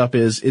sum this up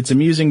is it's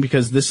amusing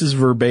because this is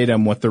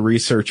verbatim what the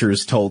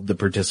researchers told the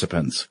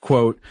participants.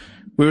 Quote,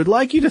 "We would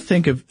like you to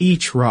think of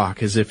each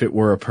rock as if it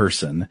were a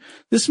person.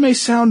 This may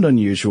sound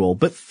unusual,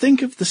 but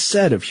think of the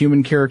set of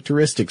human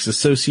characteristics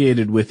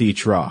associated with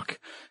each rock.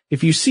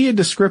 If you see a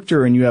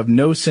descriptor and you have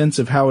no sense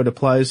of how it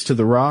applies to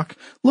the rock,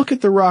 look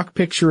at the rock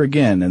picture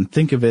again and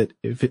think of it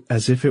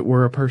as if it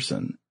were a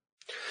person."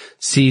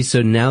 See,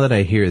 so now that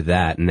I hear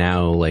that,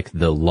 now like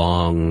the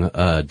long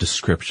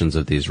descriptions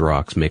of these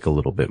rocks make a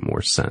little bit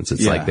more sense.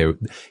 It's like they're,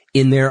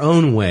 in their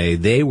own way,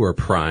 they were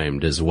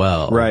primed as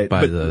well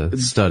by the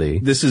study.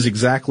 This is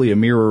exactly a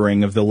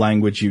mirroring of the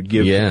language you'd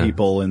give to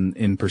people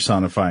in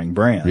personifying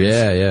brands.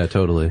 Yeah,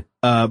 totally.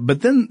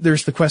 But then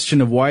there's the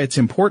question of why it's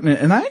important.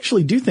 And I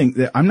actually do think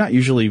that I'm not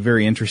usually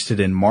very interested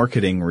in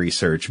marketing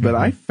research, but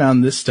I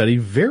found this study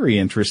very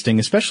interesting,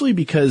 especially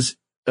because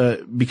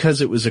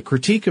it was a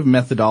critique of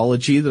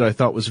methodology that I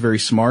thought was very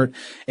smart,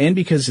 and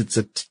because it's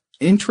a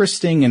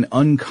interesting and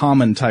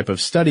uncommon type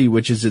of study,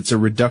 which is it's a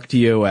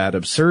reductio ad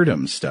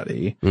absurdum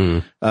study.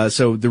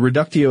 So the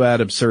reductio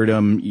ad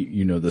absurdum,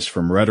 you know this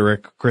from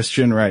rhetoric,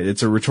 Christian, right?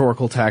 It's a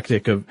rhetorical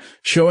tactic of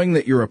showing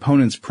that your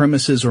opponent's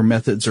premises or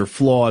methods are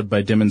flawed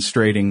by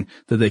demonstrating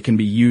that they can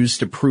be used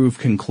to prove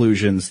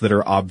conclusions that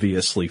are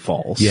obviously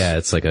false. Yeah,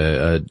 it's like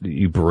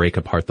you break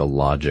apart the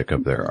logic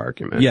of their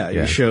argument. Yeah,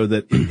 you show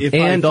that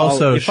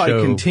if I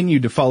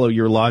continued to follow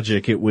your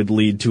logic, it would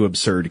lead to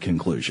absurd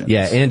conclusions.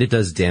 Yeah, and it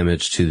does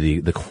damage to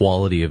the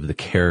quality of the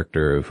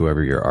character of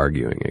whoever you're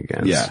arguing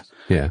against.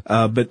 Yeah.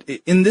 But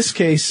in this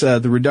case,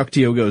 the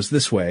reductio goes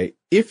this way.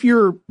 If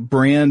your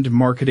brand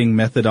marketing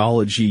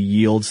methodology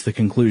yields the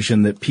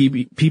conclusion that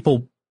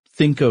people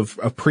think of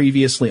a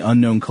previously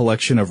unknown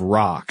collection of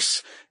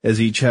rocks as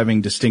each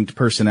having distinct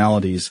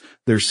personalities,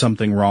 there's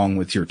something wrong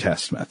with your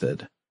test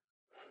method.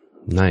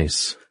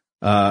 Nice.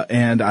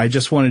 And I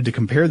just wanted to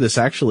compare this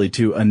actually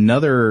to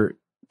another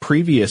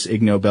previous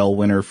Ig Nobel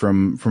winner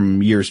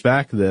from years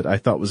back that I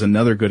thought was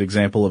another good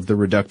example of the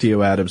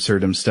reductio ad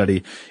absurdum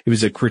study. It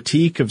was a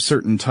critique of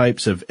certain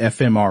types of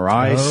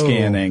fMRI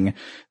scanning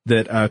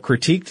that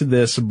critiqued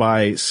this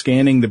by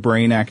scanning the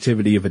brain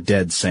activity of a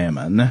dead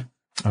salmon.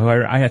 Oh,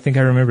 I think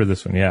I remember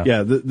this one, yeah.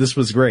 Yeah, this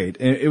was great.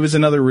 It was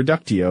another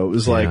reductio. It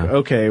was like,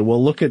 okay,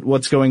 well, look at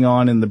what's going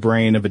on in the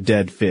brain of a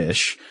dead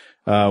fish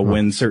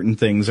when certain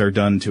things are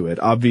done to it.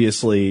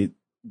 Obviously,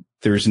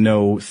 there's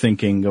no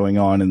thinking going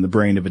on in the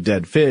brain of a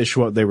dead fish.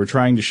 What they were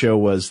trying to show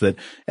was that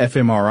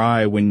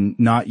fMRI, when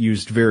not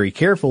used very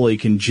carefully,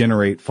 can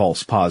generate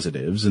false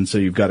positives. And so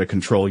you've got to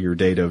control your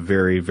data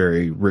very,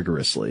 very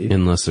rigorously.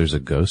 Unless there's a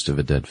ghost of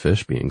a dead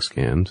fish being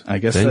scanned. I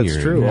guess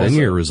that's true. Then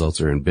your results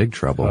are in big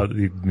trouble.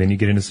 Then you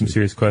get into some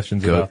serious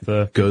questions about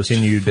the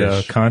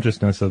continued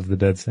consciousness of the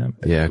dead salmon.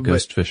 Yeah,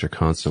 ghost fish are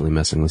constantly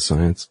messing with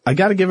science. I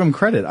got to give them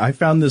credit. I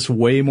found this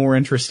way more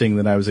interesting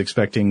than I was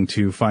expecting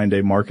to find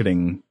a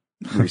marketing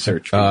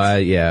research.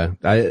 Yeah.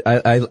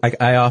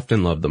 I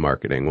often love the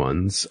marketing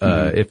ones.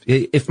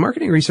 If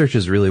marketing research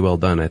is really well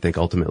done, I think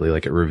ultimately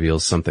like it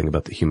reveals something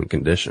about the human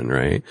condition,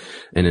 right?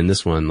 And in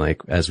this one,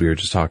 like, as we were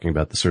just talking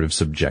about the sort of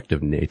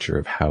subjective nature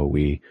of how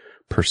we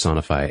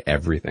personify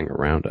everything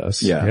around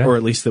us. Yeah. Or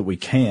at least that we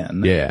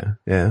can.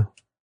 Yeah.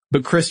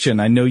 But Christian,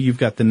 I know you've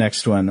got the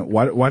next one.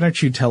 Why don't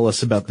you tell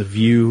us about the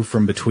view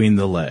from between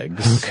the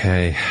legs?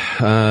 Okay.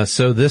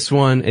 So this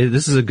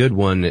is a good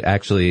one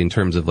actually in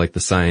terms of like the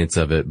science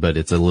of it, but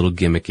it's a little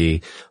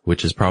gimmicky,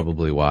 which is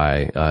probably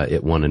why,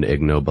 it won an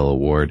Ig Nobel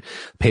Award.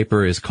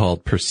 Paper is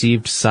called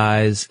Perceived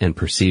Size and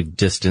Perceived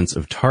Distance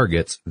of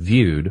Targets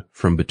Viewed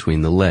from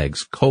Between the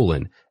Legs,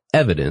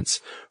 Evidence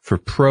for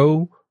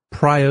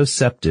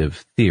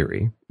proprioceptive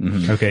theory.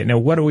 Mm-hmm. Okay, now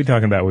what are we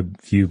talking about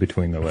with view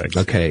between the legs?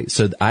 Okay,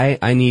 so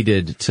I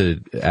needed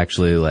to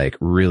actually like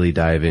really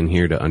dive in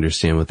here to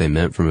understand what they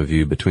meant from a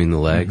view between the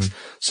legs.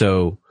 Mm-hmm.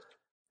 So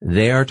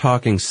they are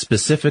talking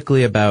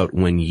specifically about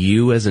when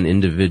you as an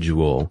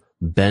individual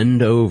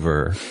bend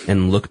over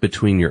and look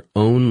between your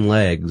own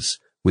legs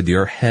with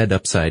your head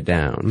upside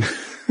down.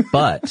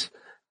 But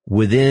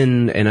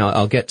within, and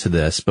I'll get to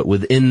this, but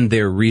within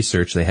their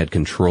research, they had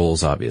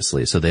controls,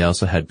 obviously. So they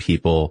also had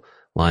people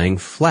lying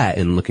flat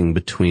and looking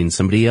between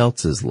somebody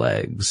else's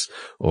legs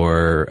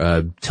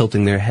or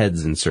tilting their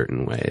heads in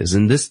certain ways.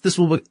 And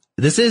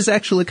this is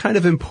actually kind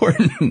of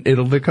important.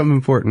 It'll become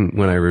important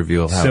when I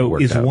reveal how it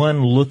worked out. So is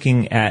one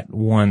looking at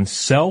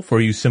oneself, or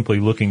are you simply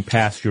looking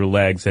past your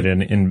legs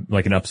in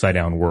like an upside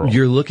down world?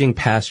 You're looking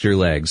past your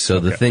legs. So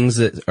the things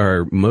that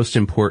are most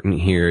important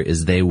here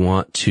is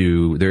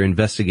they're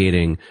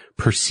investigating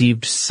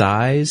perceived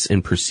size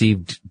and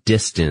perceived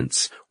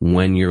distance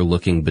when you're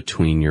looking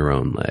between your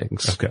own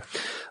legs. Okay.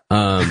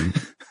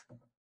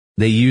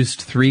 They used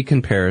 3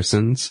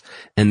 comparisons,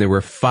 and there were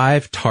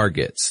 5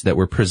 targets that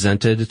were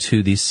presented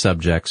to these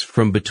subjects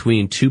from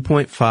between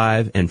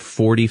 2.5 and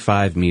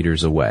 45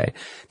 meters away.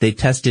 They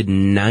tested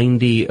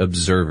 90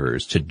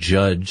 observers to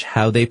judge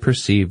how they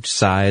perceived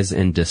size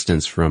and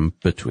distance from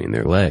between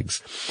their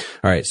legs.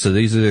 All right, so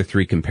these are their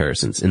 3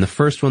 comparisons. In the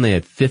first one, they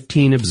had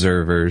 15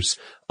 observers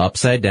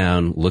upside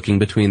down, looking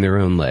between their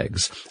own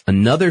legs.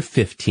 Another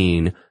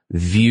 15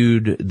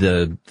 viewed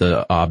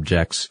the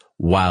objects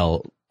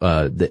while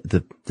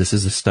this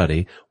is a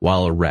study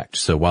while erect,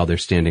 so while they're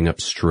standing up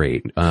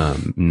straight,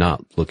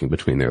 not looking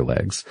between their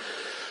legs.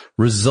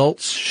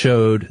 Results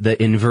showed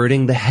that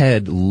inverting the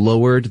head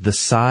lowered the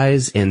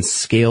size and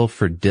scale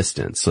for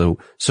distance.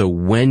 So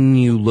when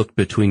you looked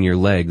between your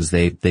legs,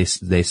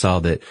 they saw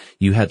that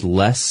you had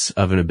less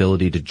of an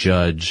ability to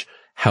judge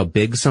how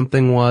big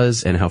something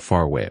was and how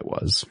far away it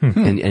was.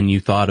 Mm-hmm. And you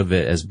thought of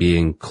it as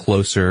being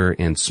closer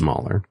and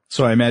smaller.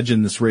 So I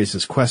imagine this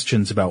raises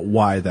questions about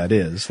why that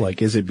is.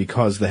 Like, is it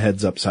because the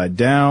head's upside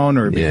down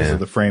or because of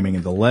the framing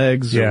of the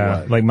legs? Yeah. Or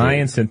what? Like my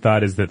instant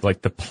thought is that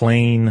like the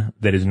plane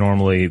that is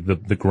normally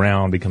the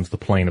ground becomes the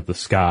plane of the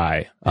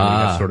sky. And we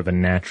have sort of a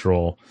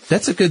natural.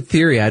 That's a good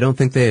theory. I don't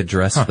think they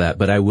addressed that,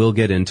 but I will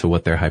get into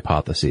what their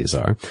hypotheses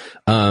are.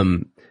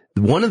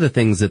 One of the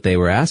things that they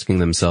were asking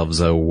themselves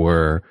though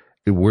were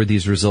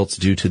these results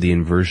due to the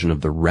inversion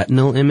of the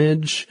retinal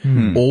image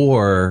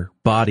or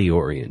body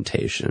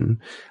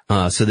orientation?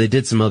 So they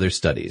did some other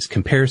studies.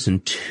 Comparison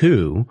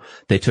 2,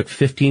 they took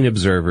 15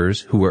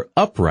 observers who were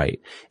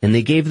upright and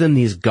they gave them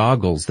these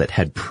goggles that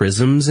had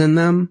prisms in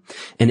them,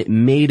 and it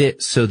made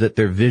it so that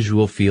their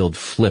visual field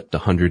flipped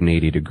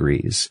 180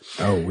 degrees.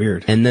 Oh,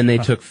 weird. And then they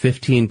took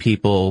 15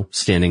 people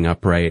standing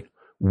upright,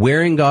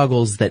 wearing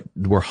goggles that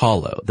were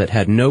hollow, that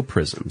had no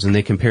prisms, and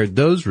they compared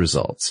those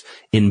results.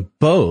 In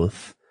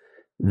both,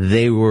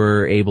 they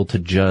were able to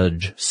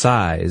judge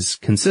size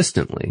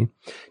consistently.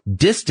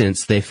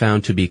 Distance they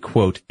found to be,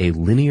 quote, a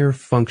linear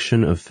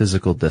function of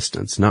physical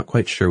distance. Not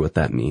quite sure what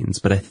that means,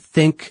 but I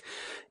think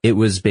it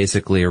was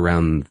basically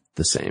around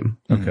the same.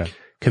 Okay.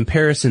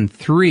 Comparison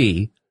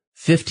 3,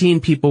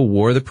 15 people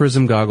wore the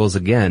prism goggles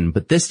again,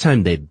 but this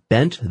time they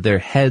bent their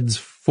heads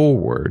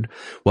forward,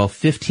 while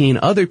 15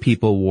 other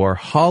people wore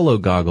hollow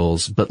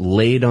goggles but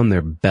laid on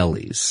their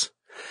bellies.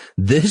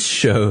 This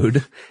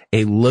showed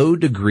a low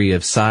degree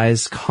of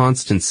size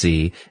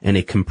constancy and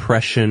a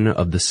compression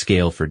of the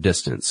scale for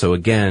distance. So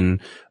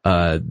again,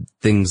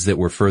 things that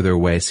were further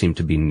away seemed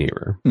to be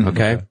nearer.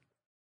 Okay.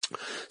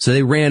 So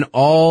they ran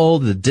all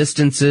the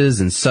distances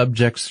and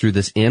subjects through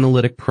this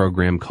analytic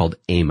program called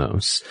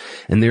AMOS.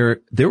 And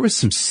there was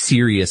some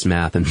serious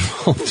math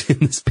involved in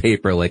this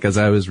paper. Like as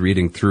I was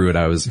reading through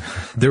it,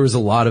 there was a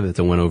lot of it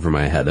that went over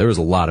my head. There was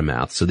a lot of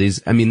math. So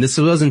this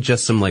wasn't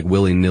just some like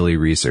willy-nilly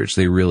research.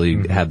 They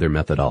really had their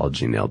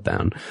methodology nailed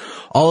down.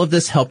 All of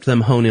this helped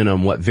them hone in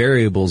on what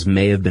variables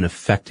may have been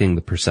affecting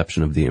the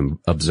perception of the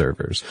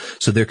observers.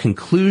 So their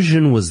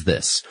conclusion was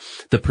this: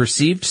 the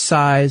perceived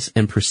size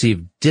and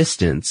perceived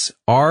distance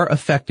are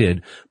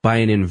affected by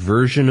an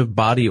inversion of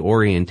body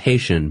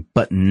orientation,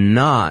 but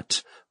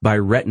not by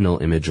retinal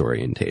image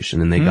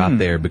orientation. And they got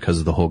there because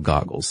of the whole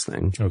goggles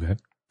thing. Okay.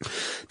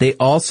 They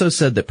also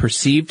said that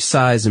perceived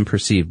size and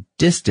perceived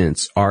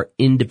distance are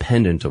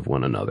independent of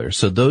one another.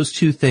 So those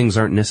two things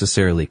aren't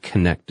necessarily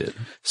connected.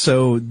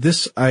 So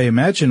this, I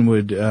imagine,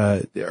 would,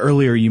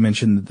 earlier you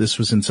mentioned that this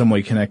was in some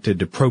way connected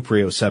to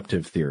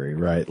proprioceptive theory,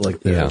 right? Like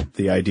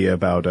the idea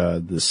about,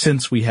 the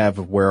sense we have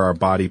of where our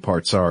body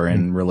parts are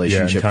in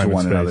relationship to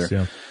one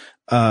another.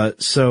 Yeah.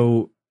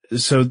 So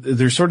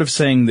they're sort of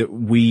saying that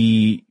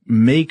we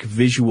make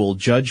visual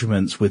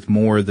judgments with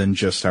more than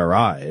just our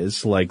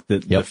eyes. Like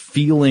the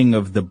feeling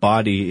of the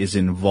body is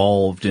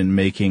involved in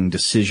making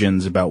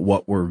decisions about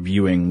what we're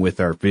viewing with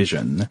our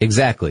vision.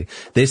 Exactly.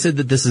 They said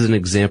that this is an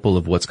example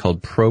of what's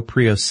called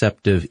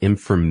proprioceptive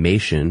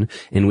information,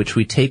 in which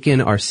we take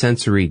in our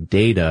sensory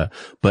data,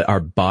 but our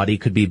body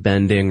could be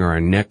bending, or our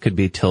neck could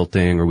be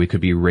tilting, or we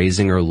could be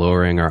raising or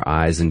lowering our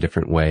eyes in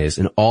different ways.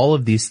 And all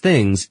of these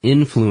things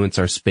influence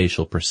our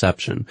spatial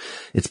perception.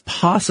 It's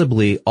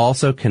possibly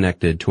also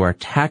connected to our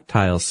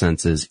tactile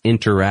senses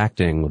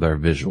interacting with our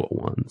visual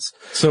ones.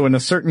 So in a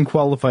certain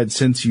qualified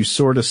sense, you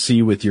sort of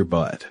see with your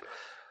butt.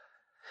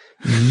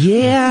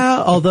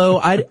 Yeah, although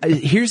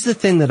here's the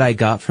thing that I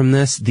got from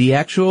this. The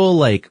actual,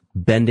 like,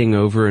 bending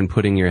over and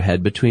putting your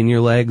head between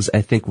your legs,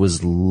 I think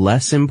was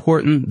less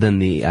important than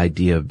the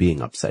idea of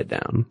being upside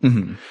down.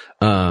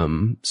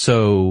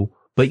 Mm-hmm.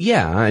 But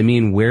yeah, I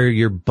mean, where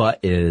your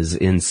butt is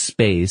in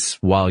space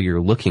while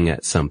you're looking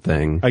at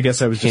something, I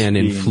guess I was can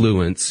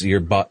influence your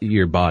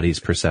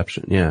body's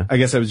perception. Yeah. I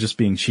guess I was just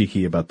being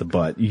cheeky about the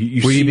butt. Were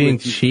you being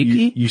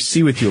cheeky? You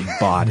see with your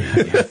body.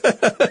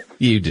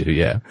 You do,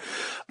 yeah.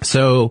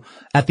 So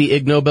at the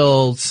Ig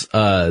Nobels,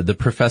 the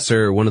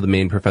professor, one of the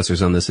main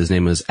professors on this, his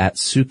name was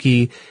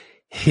Atsuki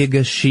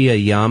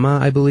Higashiyama,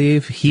 I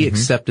believe. He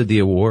accepted the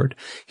award.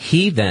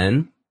 He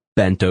then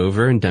bent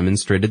over and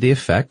demonstrated the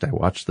effect. I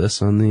watched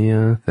this on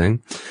the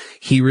thing.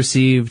 He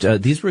received,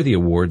 these were the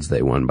awards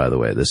they won, by the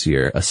way, this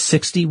year. A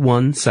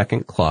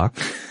 61-second clock.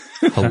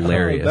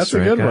 Hilarious. That's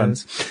right, a good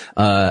guys?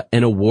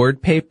 An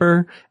award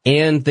paper,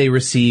 and they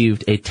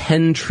received a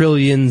 10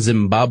 trillion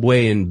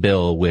Zimbabwean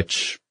bill,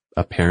 which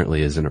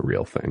apparently isn't a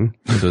real thing.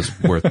 It was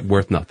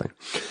worth nothing.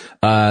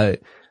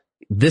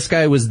 This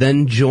guy was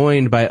then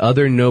joined by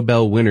other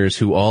Nobel winners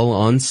who all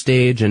on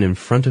stage and in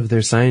front of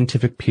their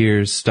scientific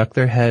peers stuck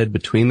their head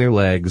between their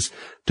legs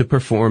to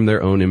perform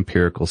their own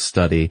empirical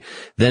study.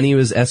 Then he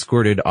was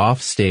escorted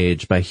off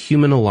stage by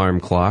human alarm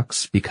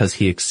clocks because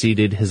he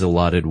exceeded his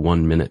allotted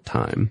 1-minute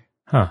time.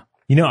 Huh.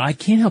 You know, I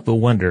can't help but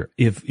wonder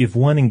if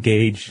one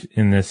engaged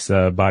in this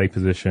body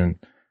position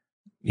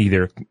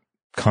either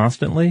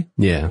constantly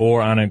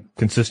or on a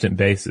consistent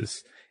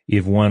basis,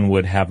 if one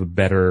would have a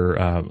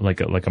better,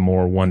 like a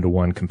more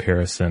one-to-one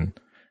comparison,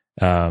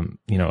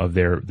 of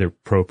their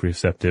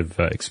proprioceptive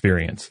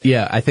experience.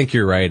 Yeah, I think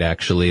you're right,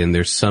 actually, and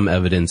there's some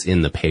evidence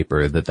in the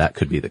paper that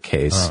could be the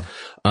case.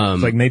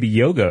 It's like maybe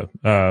yoga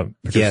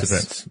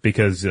participants,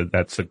 because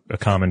that's a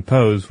common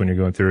pose when you're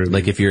going through.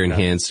 Like if you're in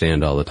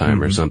handstand all the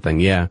time or something,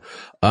 yeah.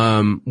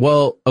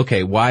 Well,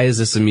 okay, why is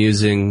this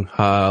amusing,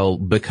 Hal?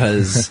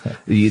 Because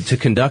to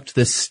conduct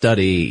this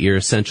study, you're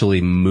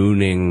essentially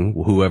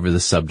mooning whoever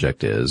the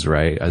subject is,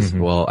 right?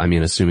 Well, I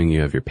mean, assuming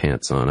you have your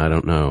pants on. I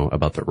don't know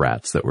about the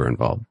rats that were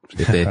involved,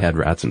 if they had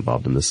rats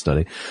involved in this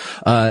study.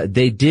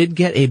 They did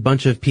get a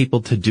bunch of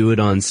people to do it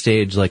on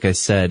stage, like I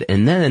said,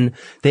 and then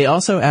they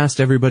also asked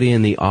everybody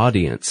in the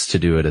audience to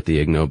do it at the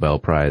Ig Nobel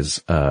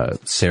Prize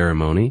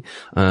ceremony.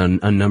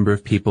 A number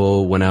of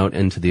people went out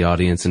into the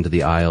audience, into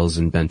the aisles,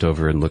 and bent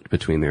over and looked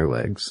between their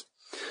legs.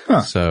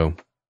 So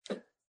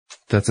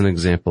that's an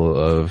example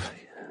of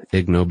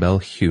Ig Nobel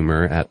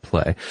humor at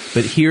play.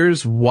 But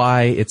here's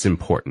why it's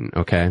important,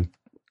 okay?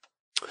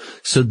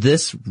 So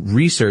this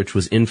research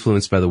was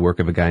influenced by the work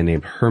of a guy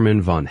named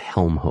Hermann von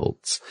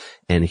Helmholtz,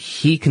 and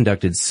he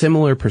conducted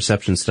similar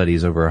perception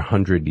studies over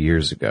 100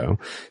 years ago.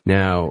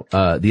 Now,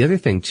 the other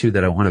thing too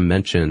that I want to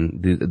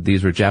mention,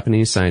 these were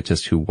Japanese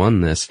scientists who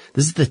won this.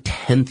 This is the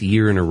 10th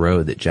year in a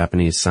row that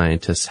Japanese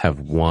scientists have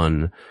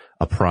won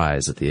a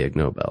prize at the Ig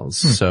Nobels.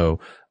 So,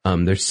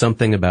 there's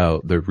something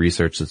about the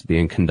research that's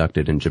being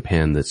conducted in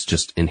Japan that's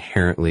just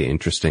inherently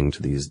interesting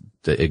to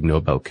the Ig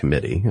Nobel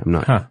committee. I'm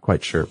not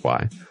quite sure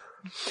why.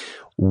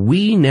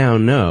 We now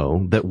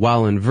know that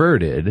while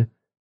inverted,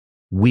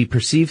 we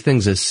perceive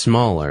things as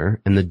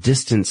smaller and the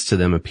distance to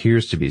them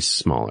appears to be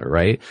smaller,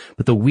 right?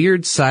 But the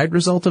weird side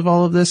result of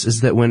all of this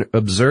is that when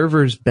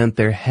observers bent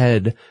their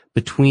head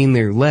between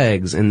their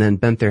legs and then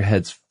bent their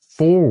heads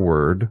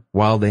forward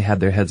while they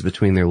had their heads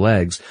between their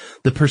legs,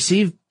 the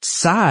perceived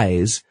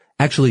size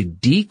actually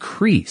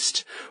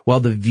decreased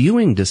while the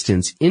viewing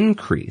distance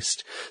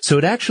increased. So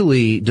it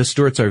actually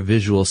distorts our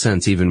visual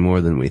sense even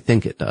more than we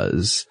think it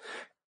does.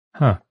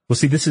 Huh. Well,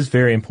 see, this is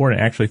very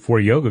important actually for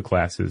yoga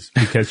classes,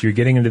 because you're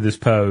getting into this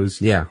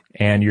pose.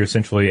 And you're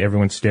essentially,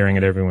 everyone's staring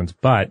at everyone's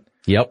butt.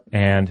 Yep.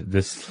 And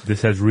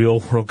this has real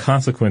world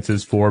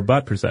consequences for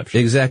butt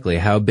perception. Exactly.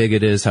 How big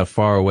it is, how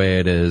far away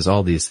it is,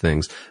 all these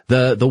things.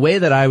 The way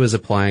that I was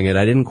applying it,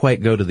 I didn't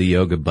quite go to the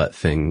yoga butt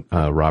thing,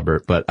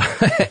 Robert, but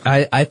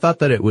I thought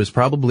that it was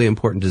probably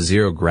important to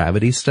zero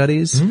gravity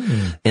studies.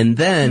 And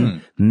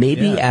then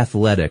maybe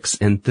athletics.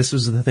 And this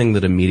was the thing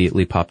that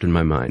immediately popped in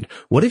my mind.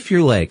 What if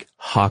you're like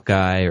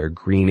Hawkeye or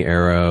Green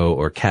Arrow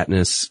or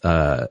Katniss,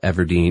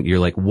 Everdeen? You're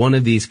like one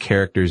of these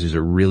characters who's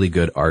a really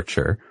good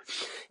archer,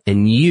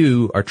 and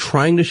you are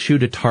trying to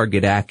shoot a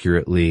target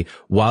accurately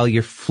while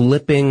you're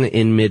flipping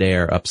in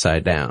midair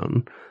upside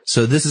down.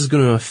 So this is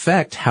going to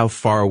affect how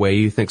far away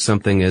you think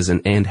something is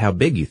and how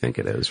big you think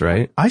it is,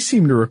 right? I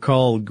seem to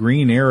recall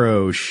Green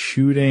Arrow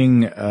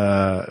shooting,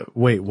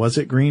 was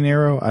it Green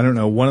Arrow? I don't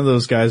know. One of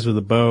those guys with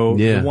a bow.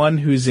 Yeah. The one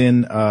who's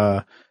in,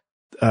 The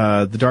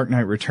Dark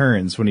Knight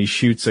Returns when he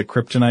shoots a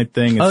kryptonite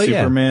thing at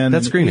Superman.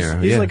 That's Green Arrow.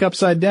 He's like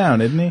upside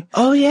down, isn't he?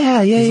 Oh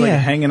yeah, He's like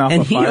hanging off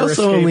and a fire escape or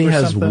something. And he also only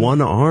has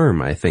one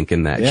arm, I think,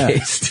 in that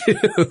case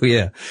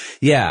too.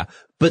 Yeah.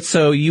 But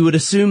so you would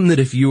assume that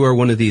if you are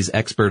one of these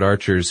expert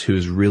archers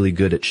who's really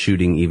good at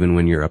shooting even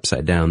when you're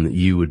upside down, that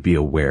you would be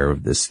aware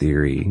of this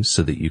theory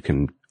so that you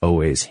can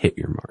always hit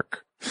your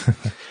mark.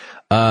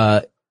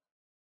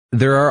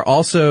 There are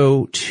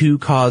also two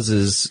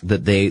causes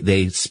that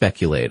they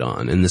speculate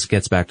on, and this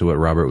gets back to what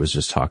Robert was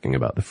just talking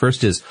about. The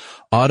first is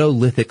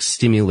otolithic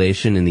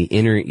stimulation in the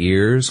inner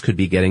ears could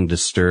be getting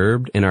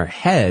disturbed, and our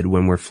head,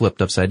 when we're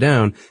flipped upside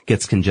down,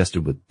 gets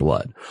congested with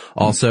blood.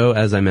 Also,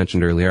 as I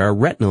mentioned earlier, our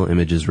retinal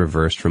image is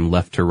reversed from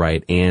left to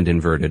right and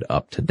inverted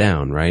up to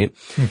down, right?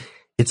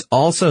 It's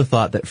also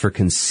thought that for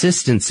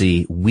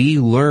consistency, we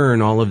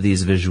learn all of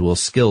these visual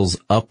skills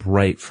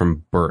upright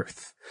from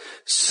birth.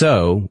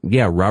 So,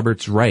 yeah,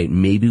 Robert's right.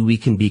 Maybe we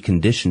can be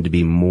conditioned to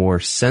be more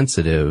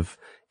sensitive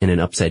in an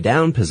upside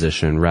down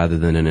position rather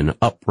than in an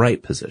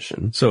upright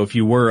position. So if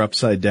you were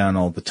upside down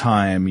all the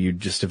time, you'd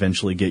just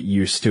eventually get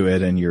used to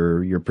it and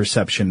your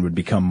perception would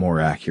become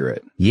more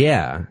accurate.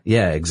 Yeah,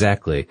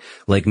 exactly.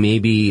 Like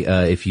maybe,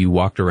 if you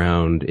walked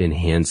around in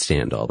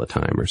handstand all the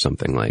time or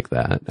something like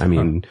that. I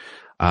mean,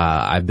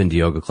 I've been to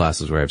yoga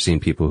classes where I've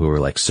seen people who are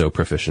like so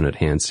proficient at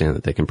handstand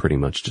that they can pretty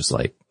much just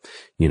like,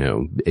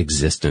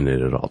 exist in it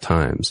at all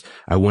times.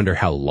 I wonder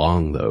how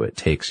long though it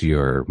takes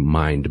your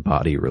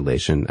mind-body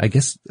relation. I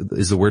guess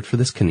is the word for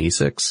this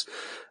kinesics.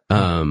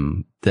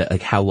 That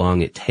like how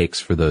long it takes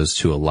for those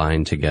to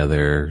align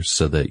together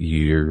so that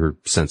your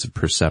sense of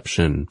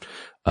perception,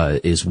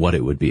 is what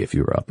it would be if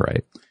you were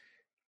upright.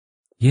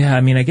 Yeah,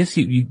 I mean, I guess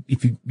you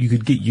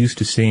could get used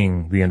to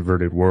seeing the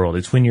inverted world.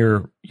 It's when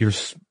you're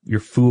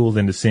fooled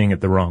into seeing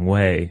it the wrong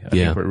way. I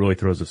think where it really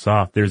throws us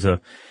off. There's a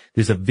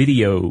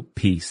video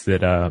piece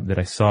that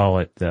I saw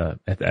at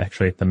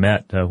the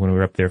Met, when we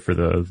were up there for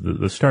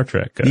the Star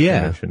Trek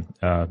convention,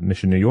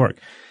 Mission New York.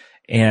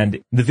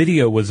 And the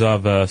video was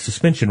of a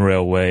suspension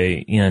railway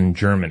in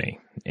Germany.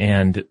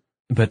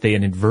 But they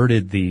had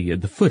inverted the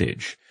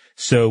footage.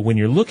 So when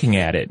you're looking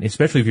at it,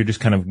 especially if you're just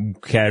kind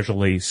of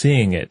casually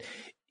seeing it,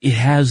 it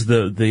has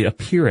the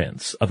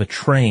appearance of a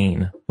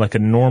train, like a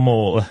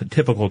normal,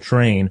 typical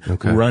train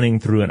running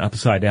through an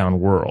upside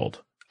down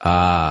world.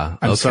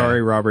 I'm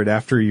sorry, Robert,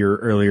 after your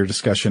earlier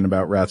discussion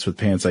about rats with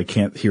pants, I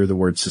can't hear the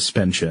word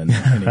suspension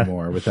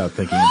anymore without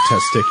thinking of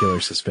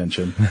testicular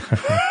suspension.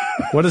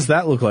 What does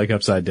that look like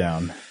upside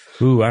down?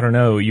 Ooh, I don't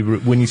know.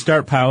 When you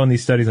start piling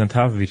these studies on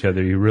top of each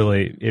other, it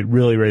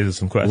really raises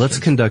some questions. Let's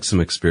conduct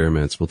some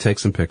experiments. We'll take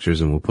some pictures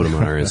and we'll put them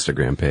on our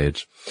Instagram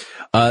page.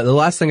 The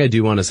last thing I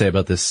do want to say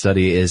about this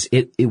study is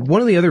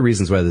one of the other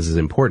reasons why this is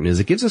important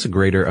is it gives us a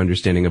greater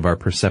understanding of our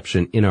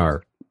perception in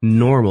our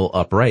normal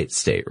upright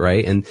state,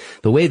 right? And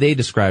the way they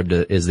described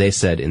it is they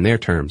said in their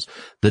terms,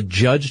 the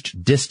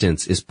judged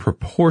distance is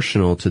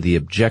proportional to the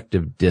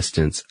objective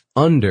distance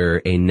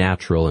under a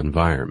natural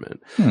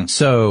environment.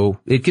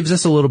 So it gives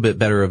us a little bit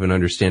better of an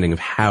understanding of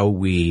how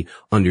we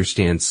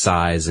understand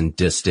size and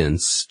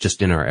distance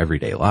just in our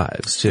everyday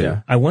lives too.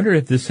 Yeah. I wonder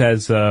if this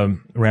has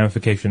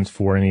ramifications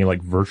for any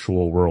like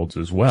virtual worlds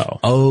as well.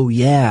 Oh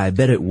yeah, I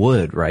bet it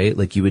would, right?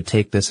 Like you would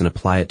take this and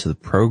apply it to the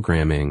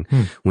programming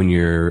when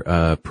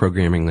you're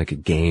programming like a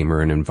game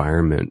or an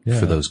environment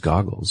for those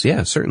goggles.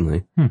 Yeah,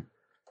 certainly.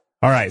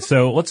 All right,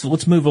 so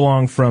let's move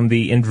along from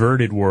the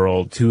inverted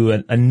world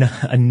to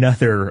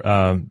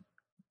another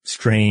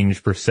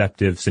strange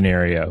perceptive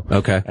scenario.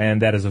 Okay,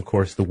 and that is, of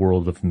course, the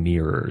world of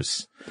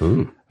mirrors.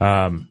 Ooh.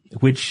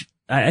 Which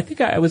I think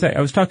I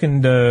was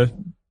talking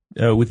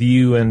with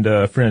you and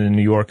a friend in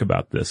New York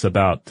about this,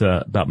 about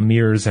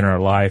mirrors in our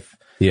life,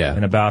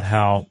 and about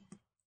how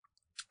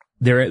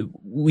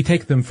we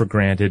take them for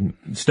granted.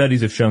 Studies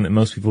have shown that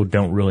most people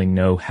don't really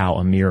know how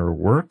a mirror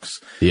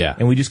works. Yeah,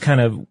 and we just kind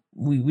of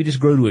we just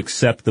grow to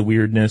accept the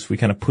weirdness. We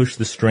kind of push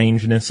the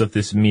strangeness of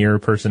this mirror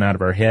person out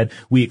of our head.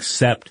 We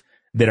accept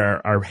that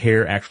our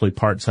hair actually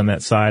parts on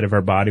that side of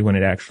our body when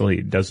it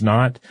actually does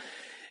not.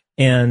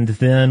 And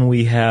then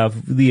we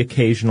have the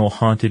occasional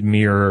haunted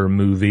mirror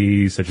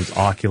movie, such as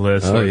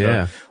Oculus,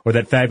 or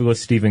that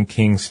fabulous Stephen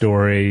King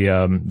story,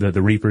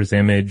 the Reaper's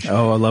Image.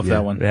 Oh, I love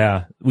that one.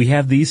 Yeah, we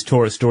have these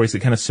stories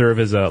that kind of serve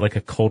as a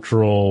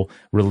cultural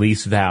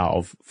release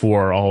valve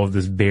for all of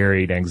this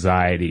buried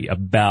anxiety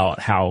about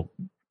how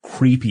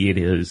creepy it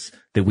is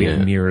that we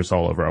have mirrors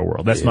all over our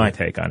world. That's my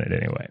take on it,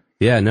 anyway.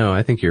 Yeah, no,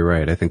 I think you're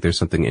right. I think there's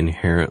something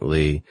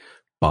inherently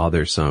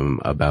bothersome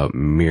about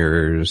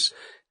mirrors.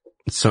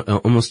 So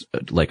almost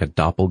like a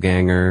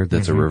doppelganger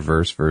that's a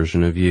reverse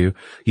version of you.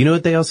 You know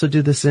what they also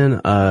do this in?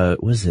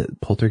 What is it?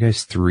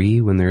 Poltergeist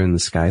 3 when they're in the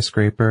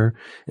skyscraper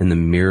and the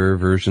mirror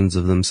versions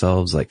of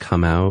themselves like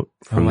come out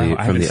from the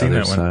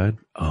other side.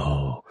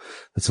 Oh,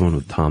 that's the one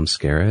with Tom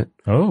Skerritt.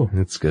 Oh,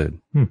 that's good.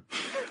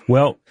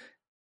 Well,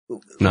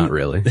 Not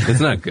really. It's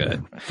not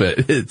good,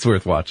 but it's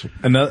worth watching.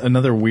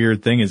 Another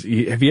weird thing is,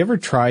 have you ever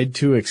tried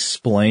to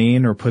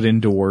explain or put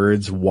into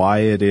words why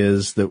it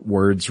is that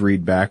words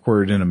read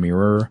backward in a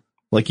mirror?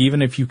 Like,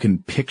 even if you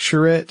can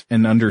picture it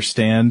and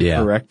understand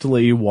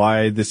correctly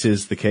why this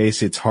is the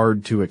case, it's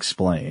hard to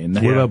explain.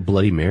 What about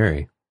Bloody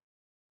Mary?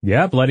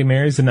 Yeah, Bloody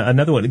Mary's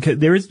another one.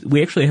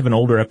 We actually have an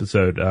older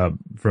episode,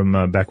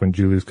 from back when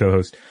Julie's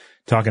co-host,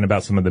 talking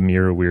about some of the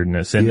mirror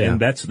weirdness. And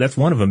that's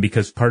one of them,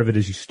 because part of it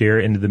is you stare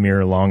into the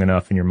mirror long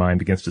enough and your mind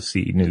begins to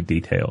see new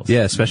details.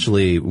 Yeah,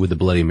 especially with the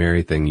Bloody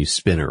Mary thing, you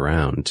spin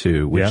around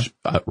too, which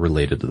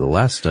related to the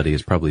last study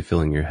is probably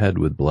filling your head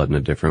with blood in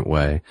a different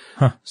way.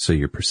 Huh. So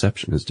your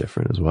perception is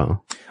different as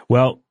well.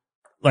 Well,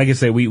 like I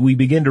say, we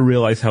begin to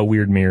realize how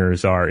weird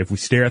mirrors are if we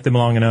stare at them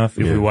long enough,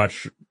 if we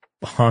watch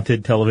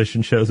haunted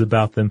television shows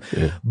about them,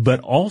 but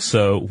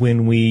also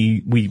when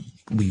we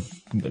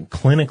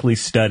clinically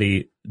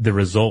study the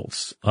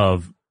results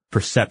of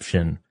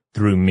perception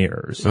through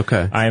mirrors.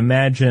 Okay. I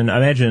imagine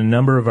a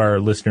number of our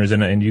listeners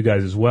and you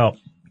guys as well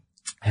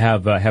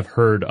have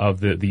heard of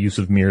the use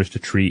of mirrors to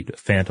treat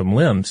phantom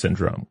limb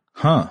syndrome.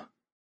 Huh.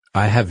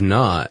 I have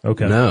not.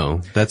 Okay.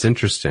 No, that's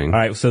interesting. All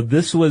right. So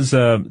this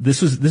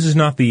is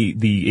not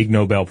the Ig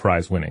Nobel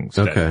Prize winning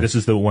study. Okay. This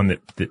is the one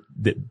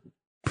that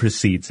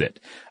precedes it.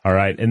 All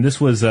right. And this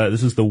was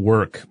the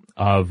work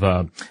of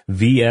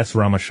V.S.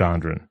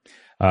 Ramachandran.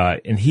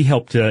 And he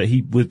helped,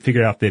 he would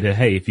figure out that,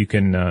 hey, if you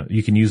can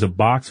use a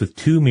box with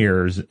two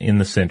mirrors in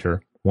the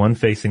center, one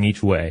facing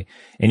each way,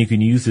 and you can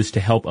use this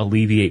to help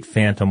alleviate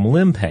phantom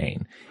limb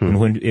pain.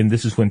 And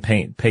this is when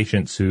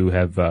patients who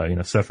have,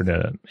 suffered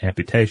an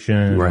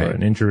amputation or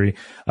an injury,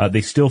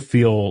 they still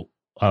feel,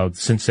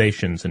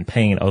 sensations and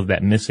pain of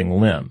that missing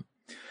limb.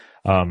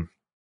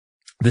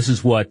 This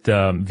is what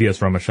V.S.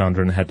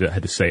 Ramachandran had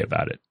to say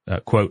about it.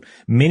 Quote,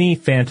 many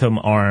phantom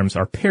arms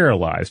are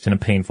paralyzed in a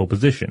painful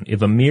position.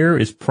 If a mirror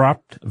is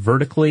propped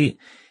vertically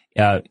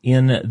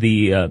in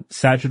the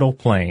sagittal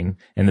plane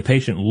and the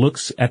patient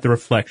looks at the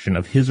reflection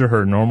of his or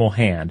her normal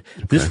hand,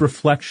 this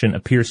reflection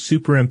appears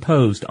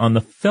superimposed on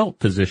the felt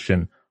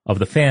position of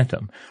the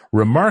phantom.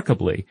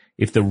 Remarkably,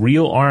 if the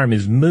real arm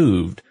is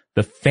moved,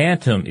 the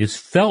phantom is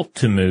felt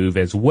to move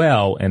as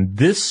well, and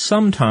this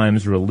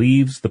sometimes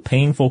relieves the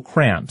painful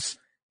cramps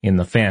in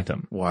the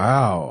phantom.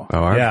 Wow. Oh,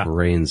 our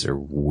brains are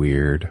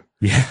weird.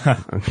 Yeah.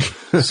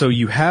 So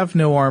you have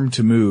no arm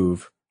to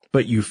move,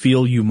 but you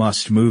feel you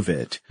must move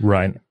it.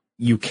 Right.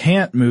 You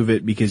can't move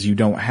it because you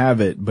don't have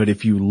it, but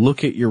if you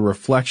look at your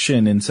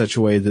reflection in such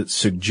a way that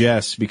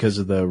suggests, because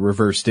of the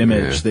reversed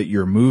image, that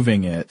you're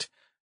moving it,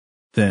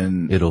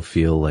 then it'll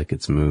feel like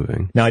it's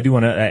moving. Now, I do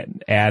want to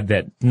add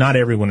that not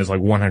everyone is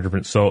like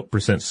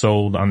 100%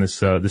 sold on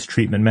this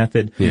treatment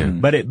method. Yeah.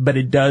 But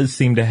it does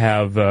seem to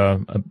have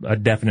a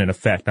definite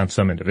effect on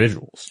some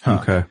individuals. Huh.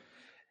 Okay.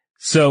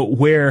 So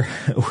where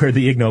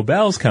the Ig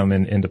Nobels come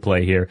into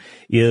play here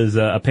is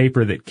a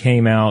paper that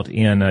came out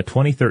in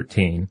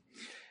 2013.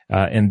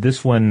 And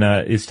this one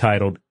is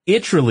titled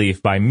Itch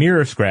Relief by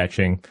Mirror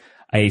Scratching,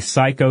 a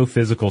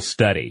Psychophysical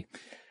Study.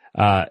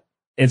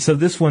 And so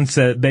this one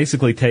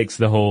basically takes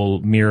the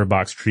whole mirror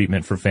box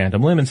treatment for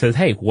phantom limb and says,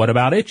 hey, what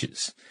about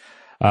itches?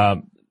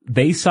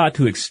 They sought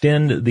to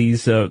extend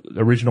these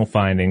original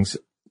findings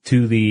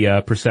to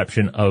the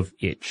perception of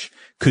itch.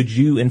 Could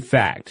you, in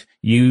fact,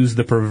 use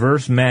the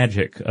perverse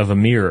magic of a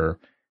mirror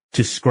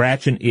to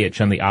scratch an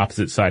itch on the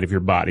opposite side of your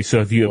body? So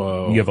if you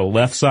have a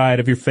left side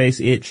of your face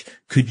itch,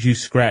 could you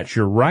scratch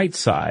your right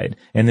side?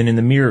 And then in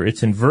the mirror,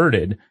 it's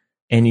inverted.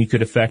 And you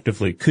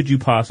could you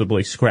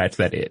possibly scratch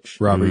that itch?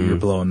 Robert, you're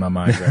blowing my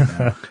mind right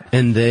now.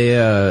 And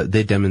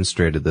they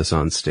demonstrated this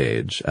on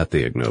stage at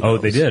the Ig Nobels. Oh,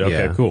 they did?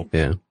 Okay, cool.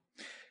 Yeah.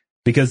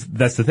 Because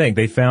that's the thing.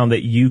 They found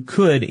that you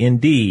could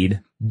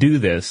indeed do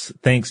this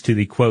thanks to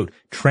the, quote,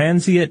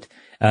 transient,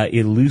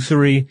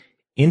 illusory,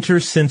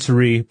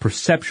 intersensory,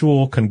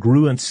 perceptual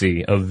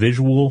congruency of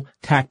visual,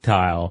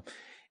 tactile,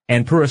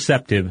 and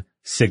proprioceptive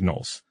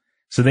signals.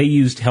 So they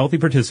used healthy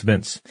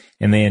participants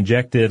and they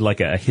injected like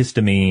a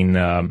histamine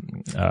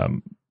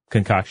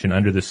concoction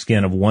under the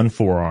skin of one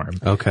forearm.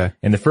 Okay.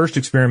 And the first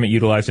experiment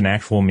utilized an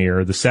actual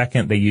mirror. The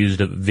second, they used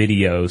a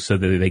video so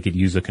that they could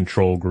use a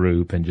control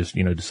group and just,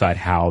 decide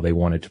how they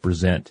wanted to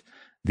present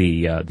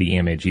the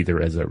image, either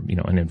as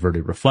an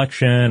inverted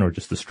reflection or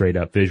just the straight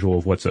up visual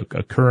of what's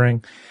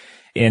occurring.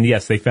 And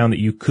yes, they found that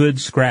you could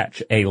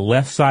scratch a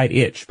left side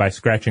itch by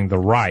scratching the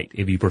right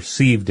if you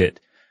perceived it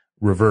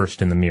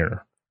reversed in the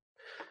mirror.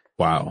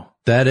 Wow.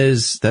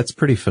 That's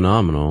pretty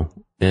phenomenal.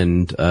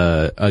 And,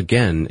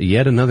 again,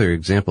 yet another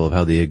example of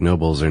how the Ig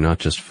Nobels are not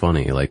just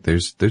funny. Like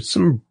there's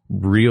some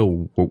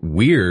real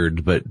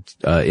weird, but,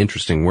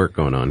 interesting work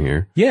going on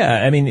here. Yeah.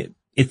 I mean,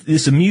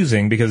 it's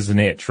amusing because it's an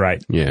itch,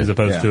 right? Yeah. As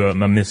opposed to a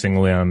missing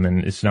limb,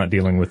 and it's not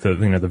dealing with the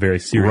very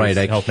serious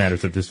health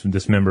matters of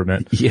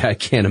dismemberment. Yeah. I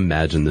can't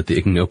imagine that the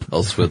Ig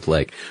Nobels would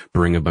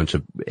bring a bunch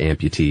of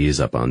amputees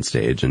up on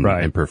stage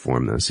and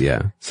perform this.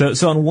 Yeah.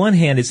 So on one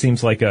hand, it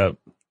seems like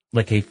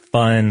like a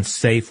fun,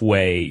 safe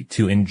way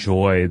to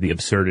enjoy the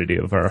absurdity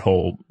of our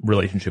whole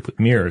relationship with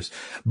mirrors.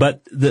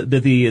 But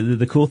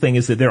the cool thing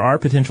is that there are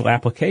potential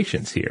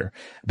applications here,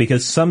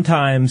 because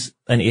sometimes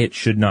an itch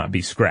should not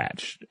be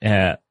scratched.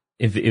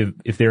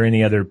 If there are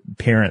any other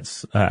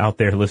parents out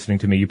there listening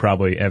to me, you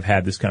probably have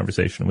had this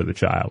conversation with a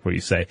child where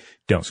you say,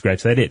 don't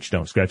scratch that itch,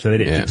 don't scratch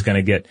that itch. Yeah. It's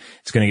gonna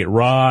get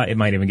raw, it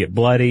might even get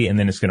bloody, and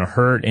then it's gonna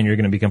hurt, and you're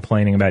gonna be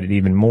complaining about it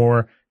even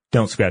more.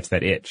 Don't scratch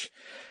that itch.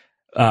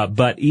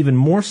 But even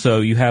more so,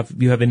 you have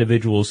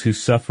individuals who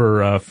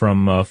suffer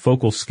from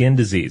focal skin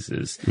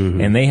diseases,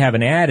 and they have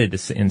an added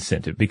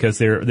incentive because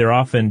they're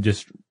often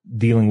just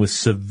dealing with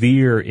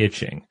severe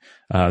itching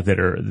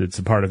that's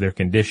a part of their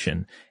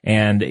condition.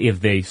 And if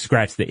they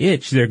scratch the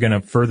itch, they're going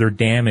to further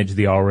damage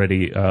the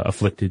already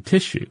afflicted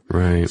tissue.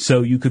 Right.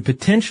 So you could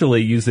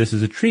potentially use this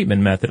as a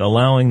treatment method,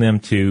 allowing them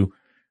to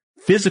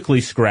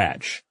physically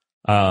scratch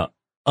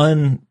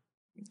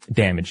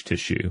undamaged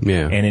tissue.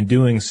 Yeah. And in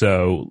doing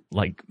so,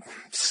 like,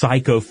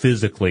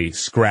 psychophysically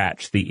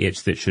scratch the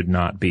itch that should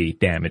not be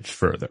damaged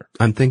further.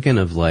 I'm thinking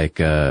of like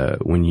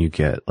when you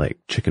get like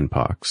chicken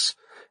pox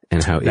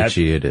and how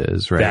itchy it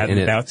is, right?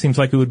 That seems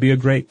like it would be a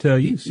great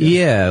use.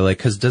 Yeah, like,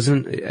 cause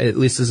at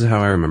least this is how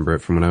I remember it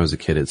from when I was a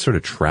kid, it sort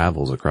of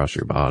travels across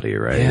your body,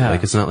 right? Yeah.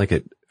 Like, it's not like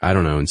I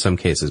don't know, in some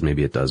cases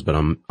maybe it does, but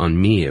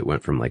on me it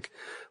went from like,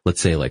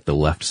 let's say like the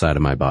left side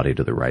of my body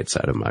to the right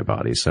side of my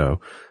body.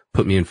 So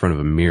put me in front of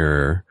a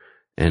mirror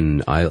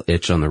and I'll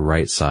itch on the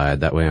right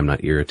side. That way I'm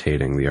not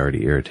irritating the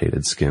already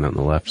irritated skin on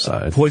the left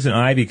side. Poison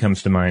ivy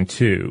comes to mind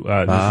too.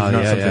 This is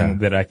not something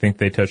that I think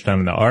they touched on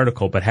in the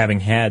article, but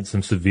having had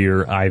some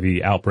severe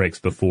ivy outbreaks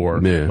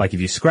before, like if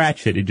you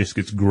scratch it, it just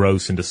gets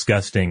gross and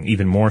disgusting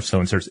even more so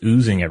and starts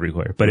oozing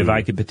everywhere. But if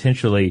I could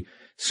potentially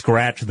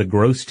scratch the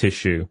gross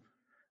tissue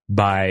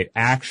by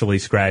actually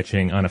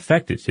scratching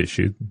unaffected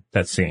tissue,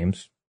 that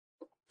seems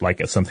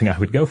like something I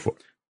would go for.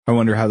 I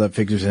wonder how that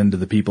figures into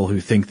the people who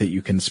think that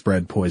you can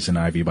spread poison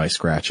ivy by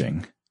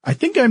scratching. I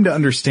think I'm to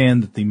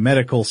understand that the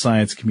medical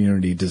science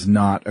community does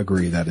not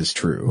agree that is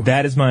true.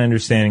 That is my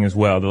understanding as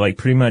well. That like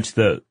pretty much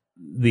the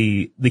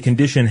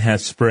condition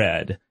has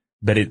spread,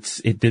 but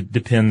it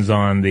depends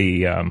on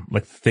the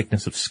like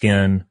thickness of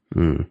skin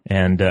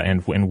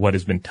and what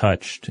has been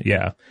touched.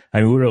 Yeah,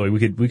 I mean we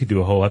could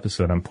do a whole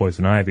episode on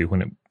poison ivy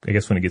when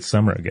it gets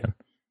summer again.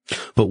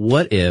 But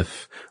what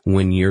if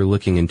when you're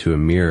looking into a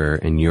mirror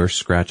and you're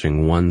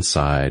scratching one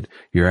side,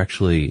 you're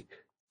actually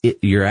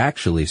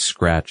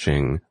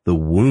scratching the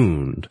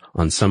wound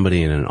on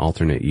somebody in an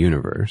alternate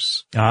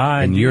universe.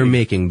 And you're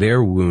making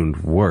their wound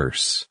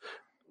worse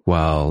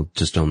while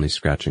just only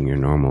scratching your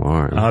normal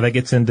arm. Oh, that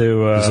gets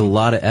into, there's a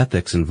lot of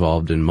ethics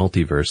involved in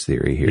multiverse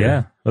theory here.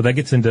 Yeah. Well, that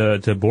gets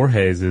into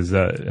Borges'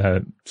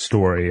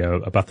 story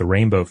about the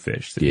rainbow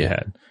fish that he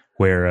had,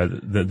 where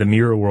the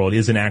mirror world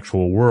is an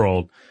actual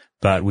world,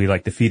 but we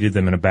like defeated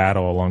them in a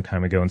battle a long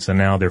time ago, and so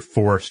now they're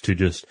forced to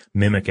just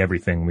mimic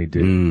everything we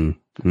do.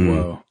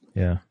 Whoa.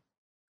 Yeah.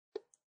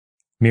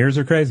 Mirrors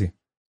are crazy.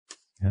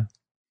 Yeah.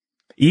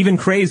 Even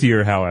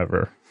crazier,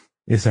 however,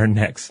 is our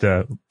next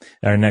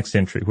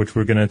entry, which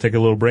we're going to take a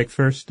little break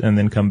first and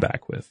then come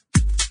back with.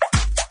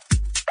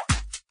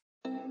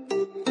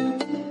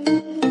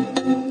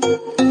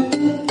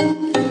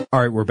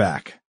 All right, we're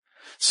back.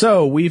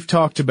 So we've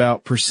talked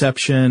about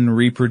perception,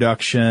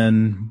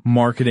 reproduction,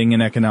 marketing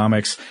and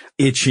economics,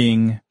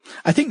 itching.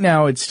 I think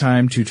now it's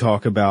time to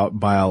talk about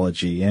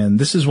biology. And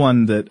this is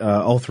one that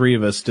all three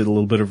of us did a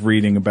little bit of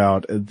reading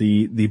about.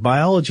 The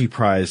biology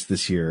prize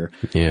this year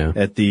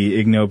at the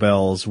Ig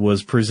Nobels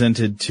was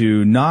presented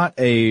to not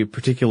a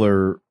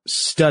particular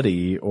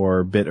study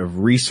or bit of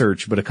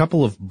research, but a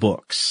couple of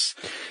books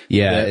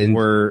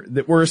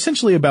that were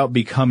essentially about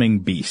becoming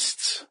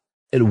beasts.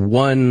 And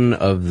one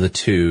of the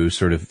two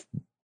sort of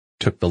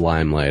took the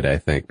limelight, I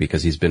think,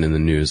 because he's been in the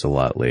news a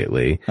lot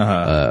lately.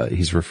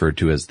 He's referred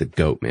to as the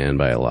goat man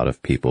by a lot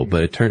of people,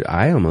 but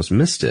I almost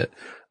missed it.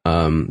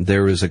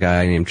 There was a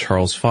guy named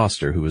Charles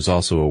Foster who was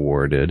also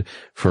awarded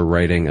for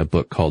writing a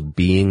book called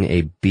Being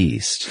a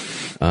Beast.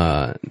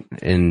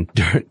 And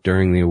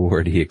during the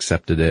award, he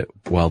accepted it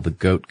while the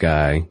goat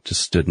guy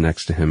just stood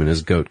next to him in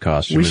his goat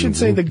costume. We should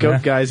say the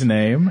goat guy's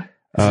name.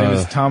 His name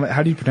is Tom.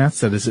 How do you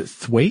pronounce that? Is it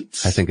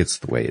Thwaites? I think it's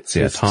Thwaites.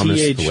 Yeah, it's Thomas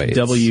Thwaites. Thwaites.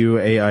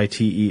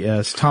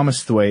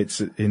 Thomas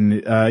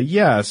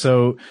Thwaites.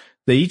 So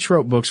they each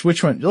wrote books.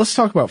 Which one? Let's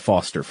talk about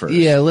Foster first.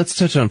 Yeah, let's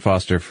touch on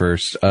Foster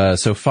first.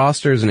 So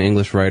Foster is an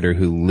English writer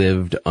who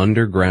lived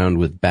underground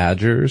with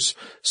badgers,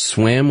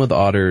 swam with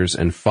otters,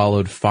 and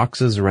followed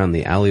foxes around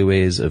the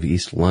alleyways of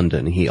East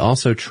London. He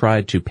also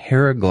tried to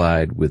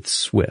paraglide with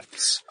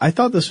swifts. I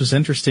thought this was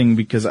interesting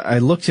because I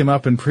looked him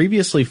up, and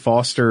previously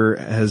Foster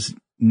has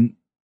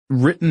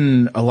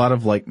written a lot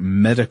of like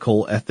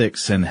medical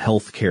ethics and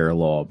healthcare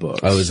law books.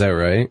 Oh, is that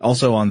right?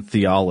 Also on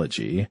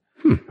theology.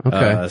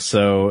 Okay.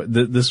 So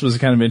this was a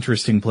kind of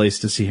interesting place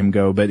to see him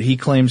go, but he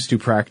claims to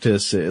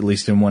practice, at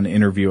least in one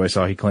interview I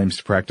saw, he claims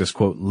to practice,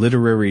 quote,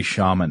 literary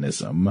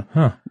shamanism.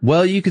 Huh.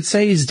 Well, you could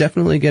say he's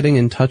definitely getting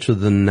in touch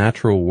with the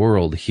natural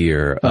world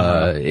here.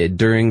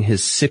 During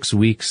his 6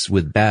 weeks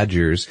with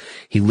badgers,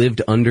 he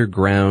lived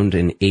underground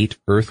and ate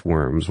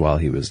earthworms while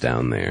he was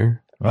down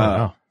there.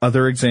 Wow.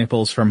 Other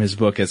examples from his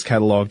book as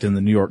cataloged in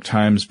the New York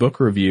Times Book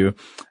Review.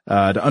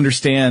 To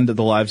understand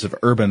the lives of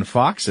urban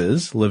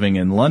foxes living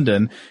in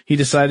London, he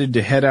decided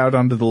to head out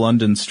onto the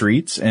London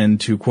streets and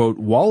to, quote,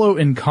 wallow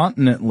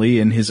incontinently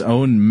in his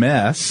own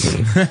mess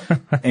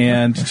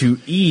and to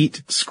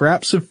eat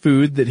scraps of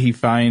food that he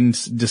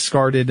finds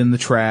discarded in the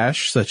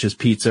trash, such as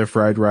pizza,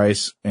 fried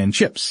rice, and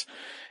chips.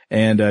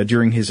 And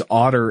during his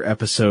otter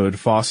episode,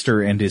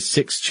 Foster and his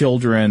 6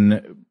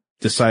 children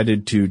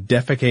decided to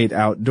defecate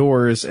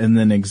outdoors and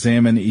then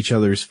examine each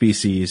other's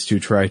feces to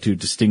try to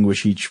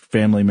distinguish each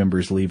family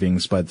member's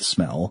leavings by the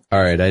smell.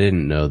 All right, I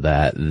didn't know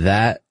that.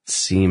 That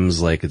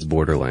seems like it's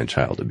borderline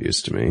child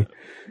abuse to me.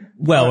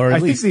 Well, or at I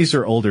least think these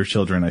are older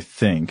children, I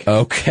think.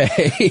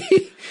 Okay.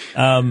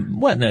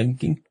 What? No,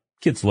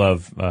 kids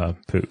love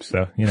poop,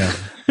 so,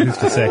 who's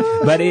to say?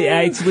 But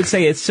I would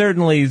say it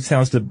certainly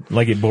sounds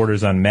like it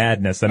borders on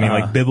madness. I mean,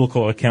 like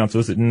biblical accounts.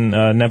 Was it in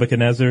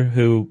Nebuchadnezzar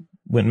who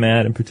went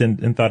mad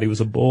and thought he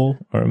was a bull?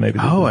 Or maybe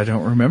I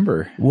don't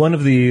remember. One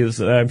of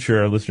these, I'm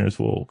sure our listeners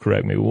will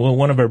correct me,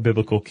 one of our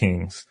biblical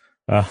kings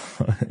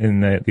in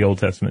the Old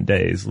Testament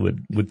days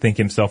would think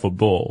himself a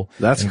bull.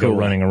 That's and cool. Go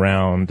running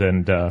around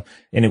and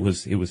it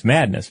was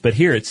madness. But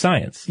here it's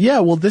science. Yeah,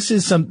 well,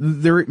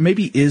 there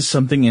maybe is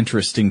something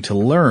interesting to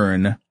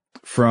learn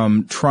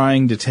from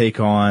trying to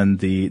take on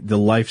the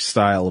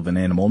lifestyle of an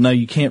animal. Now,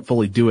 you can't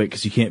fully do it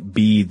because you can't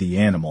be the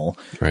animal.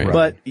 Right.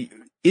 But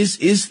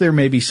is there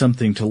maybe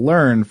something to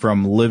learn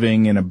from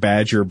living in a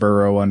badger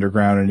burrow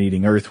underground and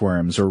eating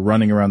earthworms, or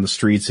running around the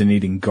streets and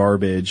eating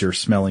garbage or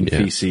smelling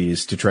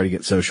feces to try to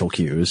get social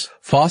cues?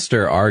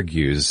 Foster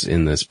argues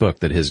in this book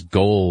that his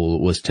goal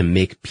was to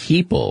make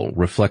people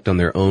reflect on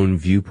their own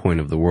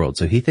viewpoint of the world.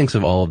 So he thinks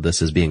of all of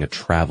this as being a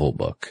travel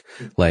book,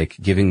 like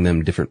giving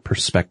them different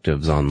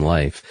perspectives on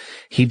life.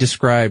 He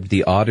described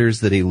the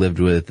otters that he lived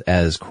with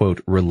as,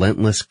 quote,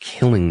 relentless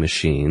killing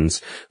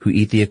machines who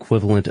eat the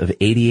equivalent of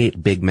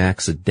 88 Big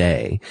Macs a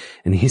day.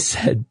 And he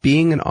said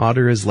being an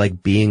otter is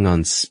like being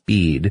on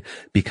speed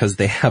because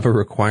they have a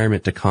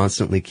requirement to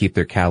constantly keep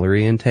their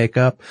calorie intake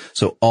up.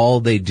 So all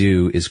they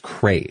do is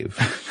crave.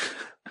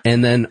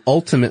 And then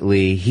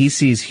ultimately he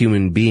sees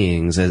human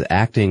beings as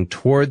acting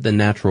toward the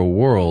natural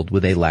world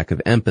with a lack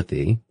of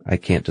empathy. I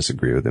can't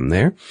disagree with him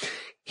there.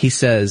 He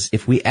says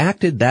if we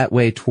acted that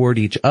way toward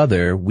each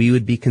other, we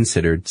would be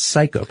considered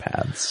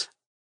psychopaths.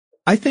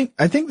 I think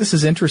this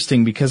is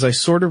interesting because I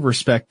sort of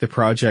respect the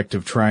project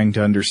of trying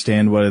to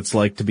understand what it's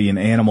like to be an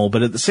animal,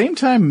 but at the same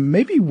time,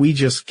 maybe we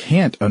just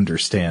can't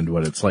understand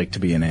what it's like to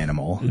be an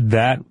animal.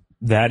 That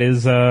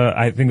is,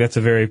 I think that's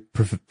a very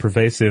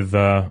pervasive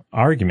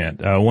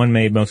argument. One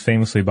made most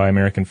famously by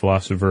American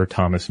philosopher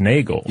Thomas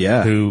Nagel,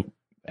 who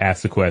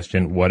asked the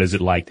question, what is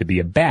it like to be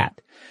a bat?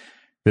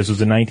 This was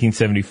a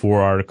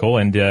 1974 article,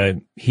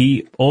 and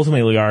he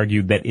ultimately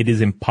argued that it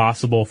is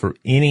impossible for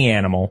any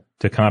animal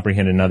to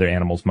comprehend another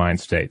animal's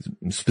mind state.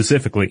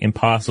 Specifically,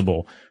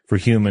 impossible for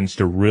humans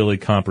to really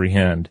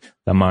comprehend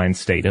the mind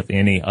state of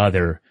any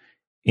other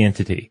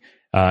entity.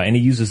 And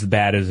he uses the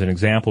bat as an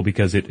example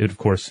because it of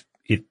course,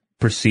 it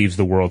perceives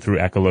the world through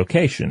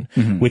echolocation,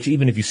 which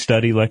even if you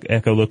study like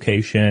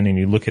echolocation and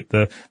you look at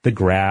the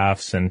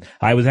graphs, and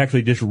I was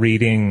actually just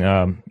reading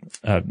a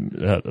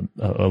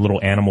little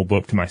animal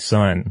book to my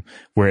son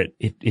where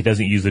it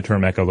doesn't use the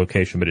term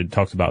echolocation, but it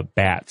talks about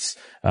bats,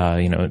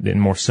 in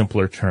more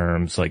simpler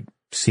terms, like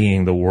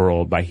seeing the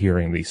world by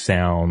hearing these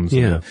sounds,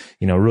 and,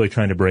 really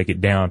trying to break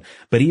it down.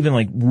 But even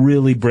like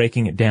really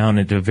breaking it down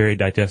into very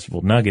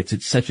digestible nuggets,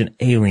 it's such an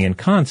alien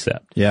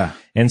concept. Yeah.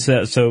 And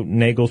so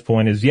Nagel's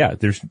point is,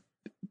 there's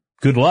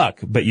good luck,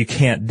 but you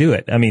can't do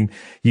it. I mean,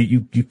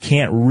 you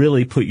can't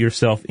really put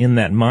yourself in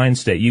that mind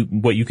state.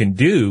 What you can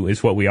do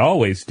is what we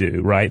always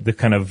do, right? The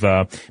kind of,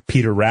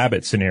 Peter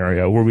Rabbit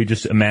scenario where we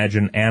just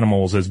imagine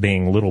animals as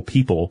being little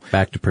people.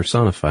 Back to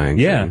personifying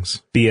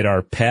things. Be it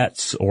our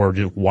pets or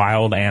just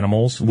wild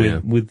animals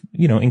with,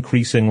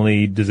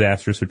 increasingly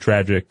disastrous or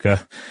tragic,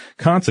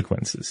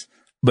 consequences.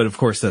 But of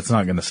course, that's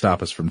not going to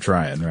stop us from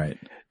trying, right?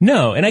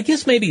 No. And I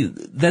guess maybe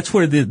that's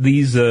where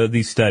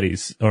these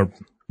studies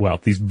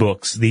these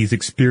books, these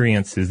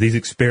experiences, these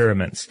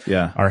experiments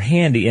are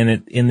handy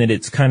in that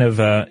it's kind of,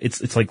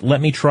 it's like, let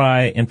me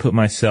try and put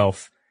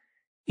myself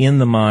in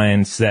the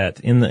mindset,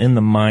 in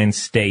the mind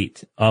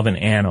state of an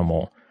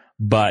animal,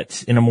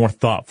 but in a more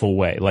thoughtful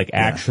way, like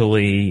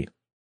actually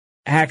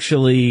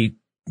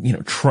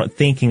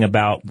thinking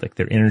about like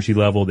their energy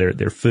level,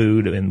 their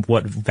food, and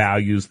what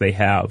values they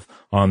have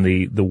on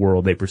the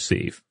world they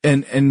perceive.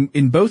 And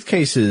in both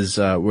cases,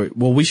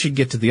 we should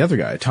get to the other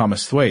guy,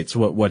 Thomas Thwaites,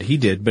 what he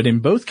did. But in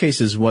both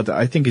cases, what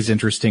I think is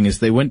interesting is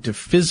they went to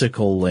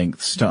physical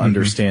lengths to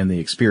understand the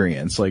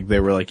experience. Like they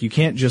were like, you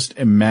can't just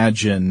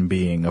imagine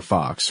being a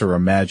fox or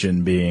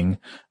imagine being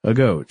a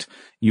goat.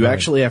 You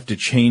actually have to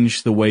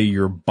change the way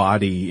your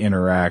body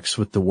interacts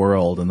with the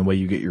world and the way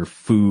you get your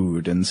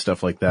food and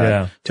stuff like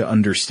that to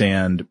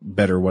understand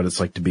better what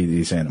it's like to be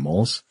these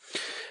animals.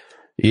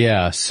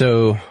 Yeah.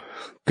 So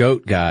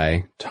goat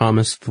guy,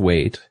 Thomas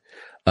Thwaite,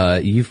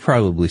 you've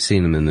probably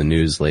seen him in the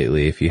news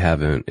lately. If you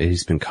haven't,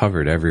 he's been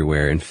covered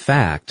everywhere. In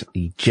fact,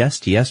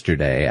 just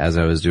yesterday, as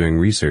I was doing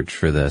research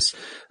for this,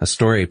 a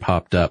story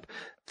popped up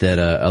that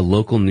a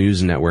local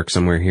news network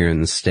somewhere here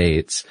in the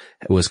States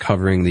was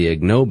covering the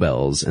Ig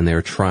Nobels, and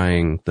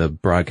the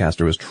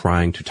broadcaster was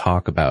trying to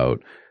talk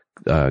about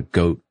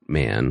Goat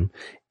Man,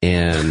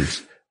 and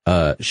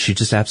she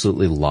just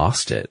absolutely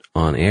lost it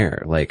on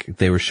air. Like,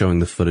 they were showing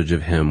the footage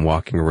of him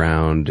walking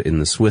around in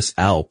the Swiss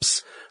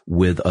Alps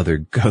with other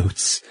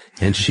goats,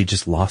 and she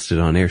just lost it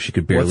on air. She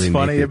could barely make it through.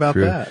 What's funny about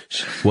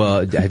that?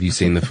 Well, have you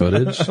seen the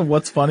footage?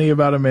 What's funny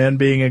about a man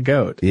being a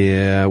goat?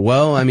 Yeah,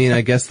 well, I mean,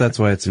 I guess that's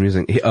why it's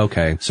amusing.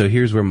 Okay, so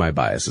here's where my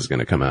bias is going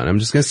to come out. I'm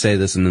just going to say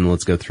this and then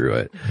let's go through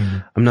it. Mm-hmm.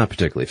 I'm not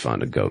particularly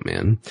fond of Goat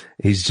Man.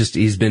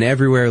 He's been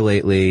everywhere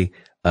lately.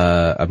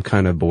 I'm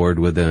kind of bored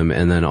with him.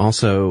 And then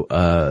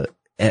also,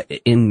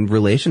 in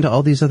relation to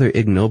all these other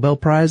Ig Nobel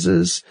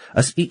prizes,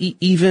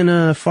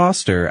 even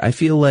Foster, I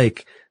feel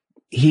like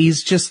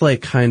he's just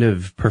like kind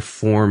of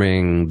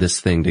performing this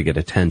thing to get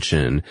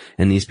attention,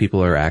 and these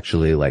people are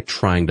actually like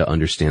trying to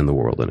understand the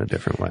world in a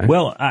different way.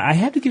 Well, I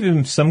have to give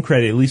him some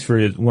credit, at least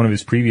for one of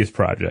his previous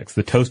projects,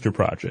 the Toaster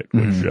Project,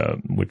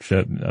 which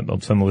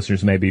some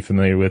listeners may be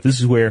familiar with. This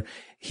is where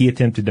he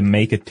attempted to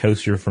make a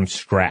toaster from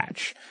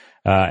scratch.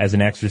 As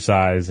an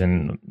exercise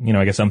and,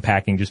 I guess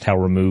unpacking just how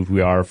removed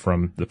we are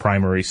from the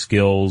primary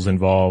skills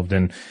involved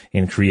in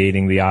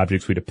creating the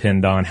objects we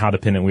depend on, how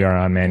dependent we are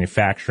on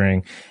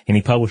manufacturing. And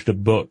he published a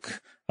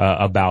book,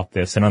 about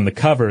this. And on the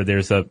cover,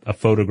 there's a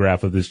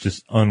photograph of this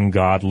just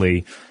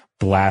ungodly,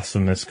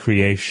 blasphemous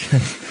creation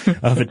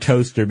of a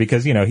toaster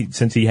because,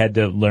 since he had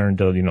to learn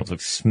to,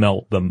 like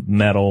smelt the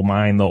metal,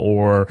 mine the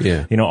ore,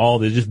 all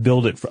this, just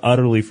build it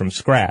utterly from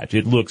scratch.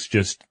 It looks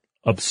just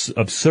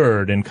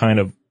absurd and kind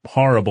of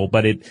horrible,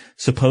 but it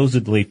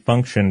supposedly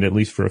functioned at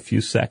least for a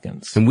few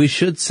seconds. And we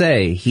should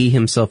say he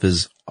himself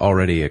is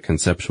already a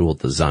conceptual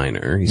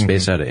designer. He's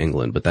based out of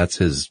England, but that's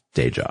his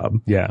day job.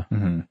 Yeah.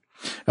 Mm-hmm.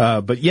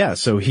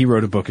 So he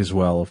wrote a book as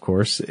well, of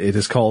course. It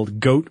is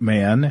called Goat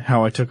Man,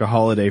 How I Took a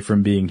Holiday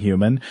from Being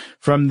Human.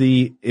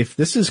 If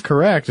this is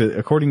correct,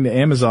 according to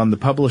Amazon, the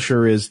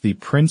publisher is the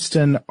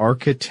Princeton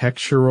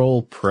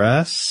Architectural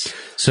Press.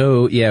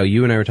 So, yeah,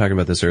 you and I were talking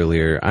about this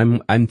earlier.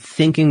 I'm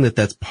thinking that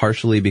that's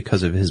partially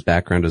because of his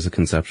background as a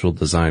conceptual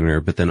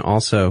designer, but then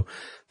also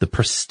the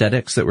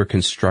prosthetics that were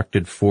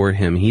constructed for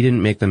him. He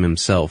didn't make them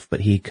himself,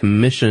 but he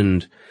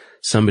commissioned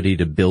somebody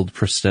to build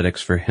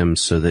prosthetics for him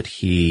so that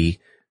he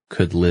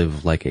could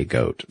live like a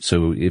goat.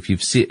 So if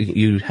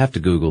you have to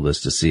Google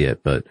this to see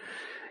it, but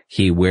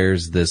he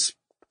wears this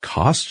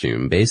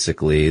costume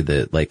basically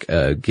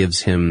that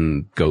gives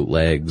him goat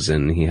legs,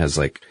 and he has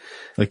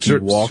he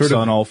walks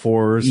on all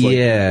fours like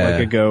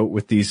a goat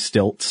with these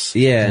stilts.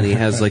 Yeah, and he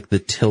has the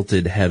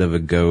tilted head of a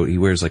goat. He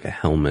wears a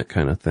helmet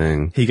kind of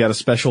thing. He got a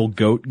special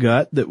goat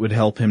gut that would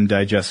help him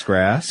digest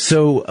grass.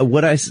 So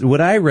what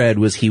I read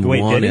was he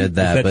wanted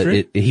that,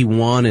 but he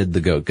wanted the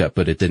goat gut,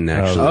 but it didn't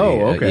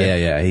actually.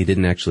 Okay. He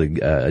didn't actually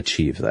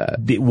achieve that.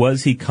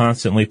 Was he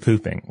constantly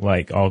pooping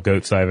like all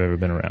goats I've ever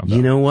been around?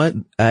 You know what?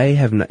 I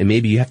have not,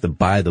 maybe you have to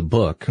buy the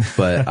book,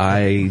 but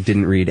I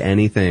didn't read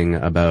anything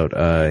about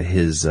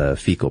his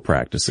fecal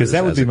practices. Because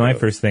that would be my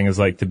first thing is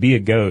to be a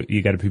goat,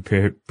 you got to be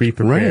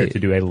prepared to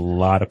do a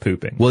lot of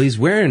pooping. Well, he's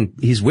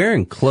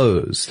wearing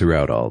clothes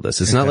throughout all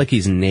this. It's not like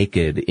he's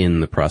naked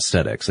in the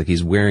prosthetics. Like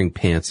he's wearing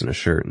pants and a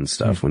shirt and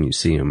stuff when you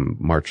see him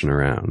marching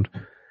around.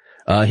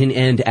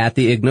 And at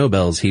the Ig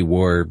Nobels, he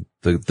wore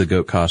the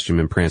goat costume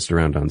and pranced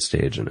around on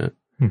stage in it.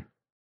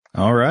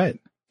 All right.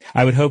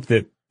 I would hope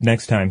that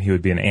next time he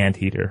would be an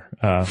anteater,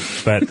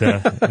 but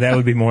that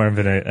would be more of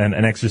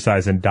an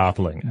exercise in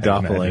doppling.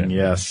 Doppling,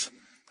 yes.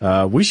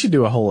 We should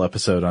do a whole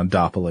episode on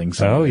doppling.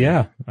 Oh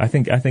yeah. I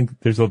think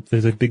there's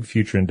a big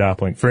future in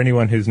doppling. For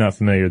anyone who's not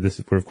familiar,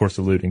 this we're of course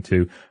alluding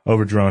to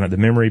Overdrone at the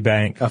Memory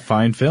Bank. A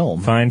fine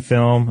film.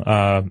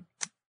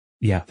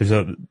 Yeah,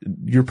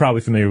 you're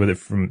probably familiar with it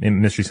from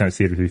Mystery Science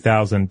Theater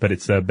 3000, but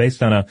it's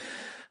based on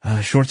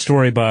a short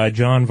story by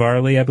John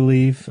Varley, I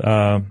believe.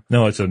 No,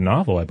 it's a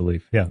novel, I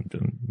believe. Yeah,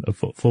 a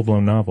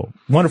full-blown novel.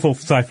 Wonderful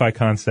sci-fi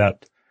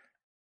concept.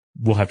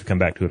 We'll have to come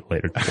back to it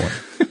later.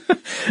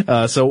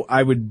 So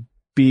I would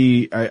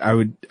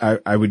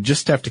I would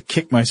just have to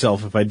kick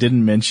myself if I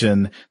didn't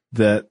mention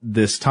that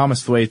this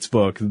Thomas Thwaites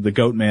book, the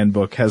Goatman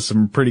book, has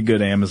some pretty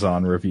good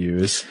Amazon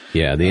reviews.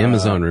 Yeah, the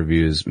Amazon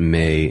reviews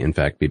may in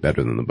fact be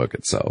better than the book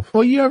itself.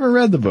 Well, you haven't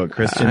read the book,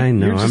 Christian. I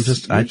know.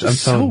 I'm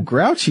so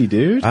grouchy,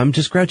 dude. I'm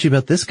just grouchy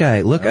about this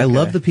guy. Look, okay. I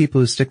love the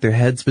people who stick their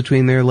heads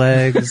between their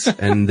legs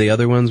and the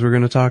other ones we're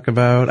going to talk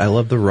about. I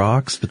love the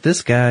rocks, but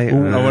this guy,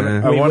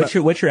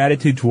 what's your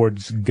attitude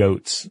towards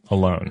goats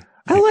alone?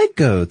 I like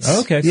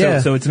goats. Okay,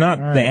 so it's not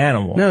the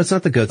animal. No, it's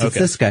not the goats. It's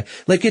this guy.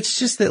 Like, it's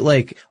just that,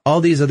 like,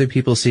 all these other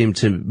people seem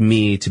to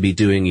me to be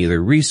doing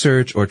either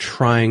research or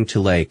trying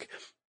to, like,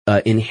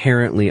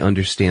 inherently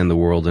understand the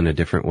world in a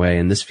different way.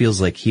 And this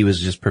feels like he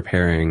was just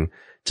preparing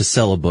to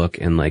sell a book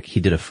and, like, he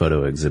did a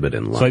photo exhibit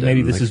in London. So like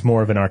maybe this is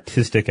more of an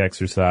artistic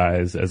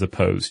exercise as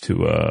opposed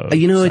to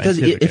it does.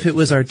 If it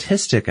was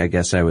artistic, I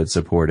guess I would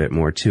support it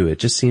more too. It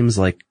just seems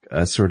like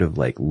a sort of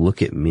like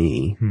look at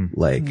me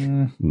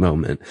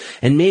moment.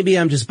 And maybe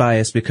I'm just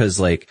biased because,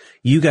 like,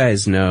 you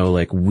guys know,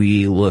 like,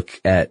 we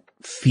look at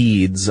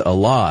feeds a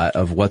lot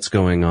of what's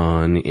going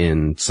on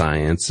in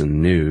science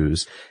and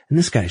news, and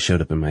this guy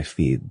showed up in my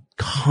feed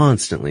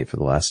constantly for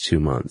the last 2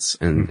 months.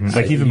 And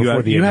like even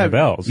before the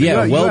Nobels.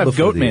 Yeah, well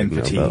before Goatman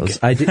the fatigue.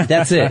 I did,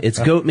 that's it. It's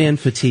Goatman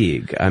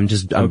fatigue. I'm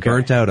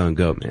burnt out on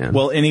Goatman.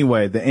 Well,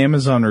 anyway, the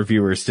Amazon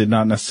reviewers did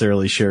not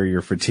necessarily share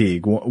your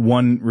fatigue.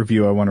 One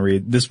review I want to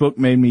read. This book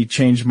made me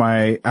change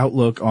my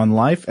outlook on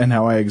life and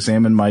how I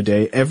examine my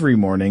day every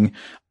morning.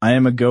 I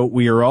am a goat.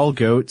 We are all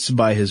goats.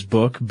 By his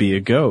book, Be a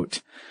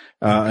Goat.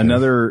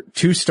 Another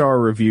 2-star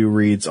review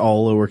reads,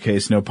 all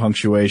lowercase, no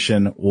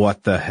punctuation.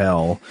 What the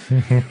hell?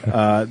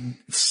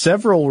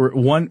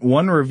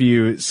 One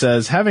review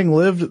says, having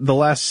lived the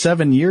last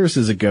 7 years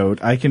as a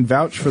goat, I can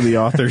vouch for the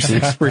author's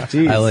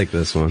expertise. I like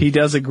this one. He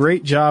does a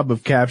great job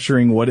of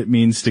capturing what it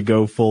means to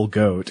go full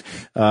goat.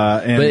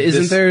 But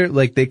isn't there,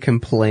 like, they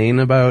complain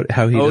about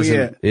how he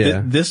doesn't?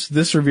 Yeah.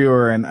 This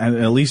reviewer and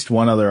at least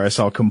one other I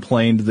saw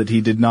complained that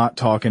he did not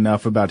talk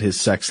enough about his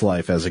sex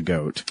life as a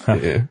goat.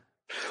 Yeah.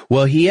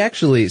 Well, he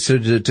actually, so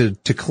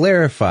to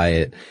clarify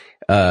it,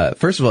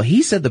 first of all,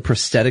 he said the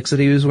prosthetics that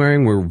he was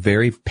wearing were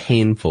very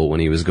painful when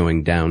he was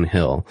going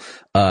downhill.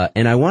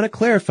 And I want to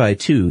clarify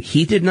too,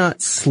 he did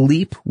not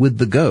sleep with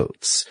the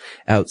goats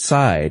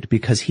outside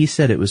because he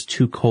said it was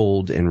too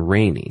cold and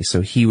rainy. So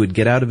he would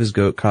get out of his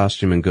goat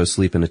costume and go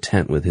sleep in a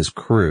tent with his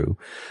crew.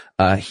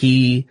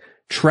 He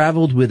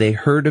traveled with a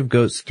herd of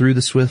goats through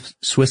the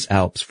Swiss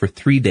Alps for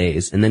 3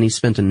 days, and then he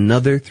spent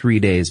another 3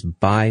 days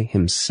by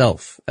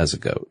himself as a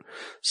goat.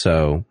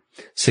 So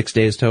 6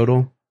 days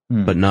total,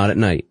 but not at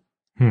night.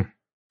 I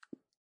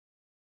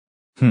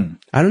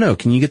don't know.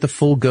 Can you get the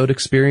full goat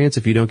experience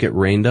if you don't get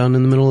rained on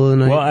in the middle of the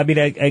night? Well, I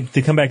mean,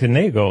 to come back to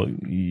Nagel,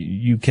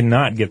 you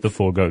cannot get the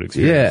full goat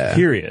experience.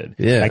 Period.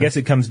 Yeah. I guess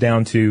it comes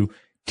down to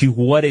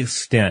what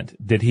extent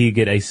did he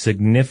get a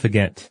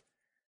significant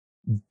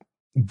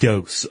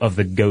dose of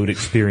the goat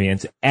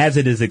experience as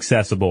it is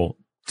accessible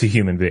to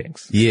human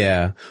beings.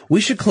 Yeah.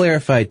 We should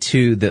clarify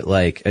too that,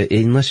 like,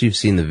 unless you've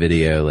seen the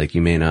video, like,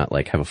 you may not,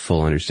 like, have a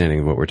full understanding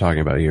of what we're talking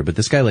about here, but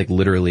this guy, like,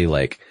 literally,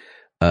 like,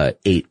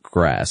 ate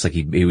grass. Like,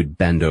 he would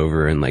bend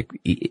over and, like,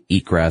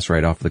 eat grass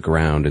right off the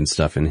ground and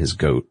stuff in his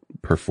goat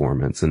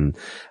performance. And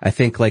I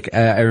think, like,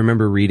 I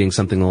remember reading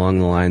something along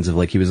the lines of,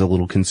 like, he was a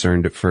little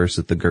concerned at first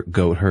that the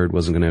goat herd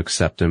wasn't going to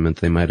accept him and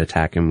they might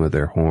attack him with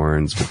their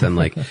horns. But then,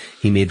 like,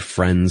 he made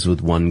friends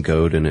with one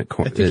goat and I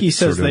think he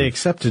says they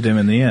accepted him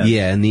in the end.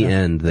 Yeah, in the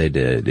end they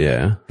did,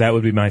 yeah. That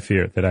would be my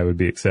fear, that I would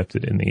be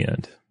accepted in the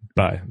end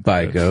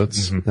by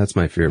goats. That's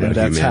my fear about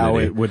that's humanity. How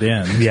it would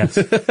end. Yes.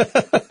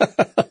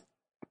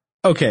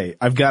 Okay,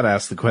 I've got to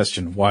ask the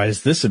question, why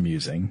is this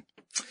amusing?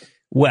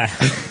 Well,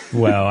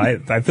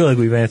 I feel like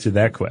we've answered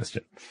that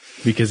question.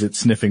 Because it's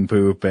sniffing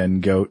poop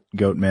and goat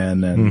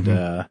men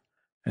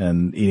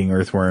and eating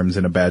earthworms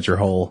in a badger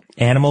hole.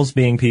 Animals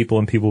being people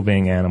and people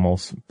being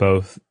animals,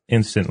 both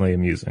instantly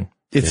amusing.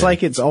 It's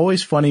like it's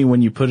always funny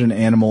when you put an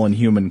animal in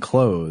human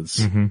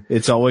clothes.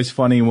 It's always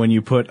funny when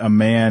you put a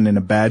man in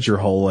a badger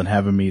hole and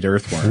have him eat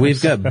earthworms. We've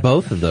got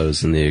both of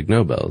those in the Ig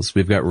Nobels.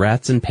 We've got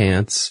rats in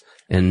pants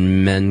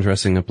and men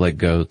dressing up like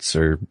goats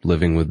or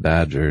living with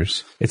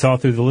badgers. It's all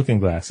through the looking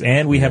glass.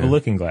 And we have a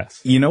looking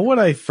glass. You know what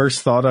I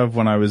first thought of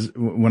when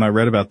I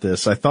read about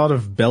this? I thought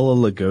of Bela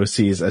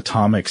Lugosi's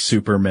Atomic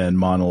Superman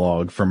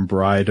monologue from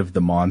Bride of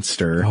the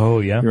Monster. Oh,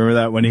 yeah. Remember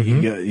that when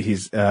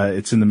he's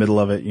it's in the middle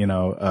of it, you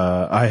know,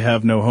 I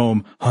have no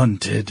home,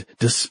 hunted,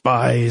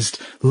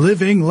 despised,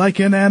 living like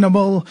an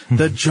animal.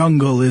 The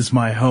jungle is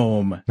my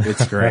home.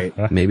 It's great.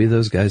 Maybe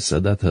those guys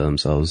said that to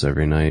themselves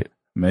every night.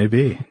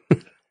 Maybe.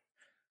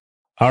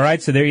 All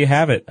right, so there you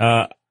have it.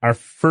 Our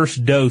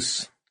first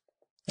dose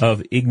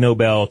of Ig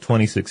Nobel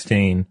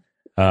 2016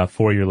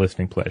 for your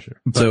listening pleasure.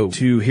 So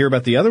to hear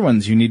about the other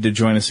ones, you need to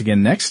join us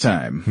again next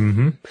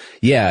time.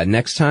 Yeah,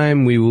 next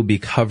time we will be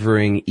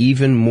covering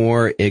even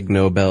more Ig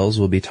Nobels.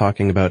 We'll be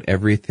talking about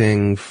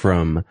everything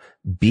from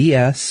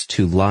BS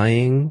to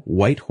lying,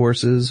 white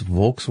horses,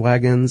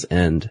 Volkswagens,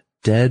 and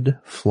dead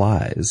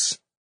flies.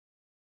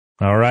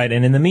 All right.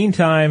 And in the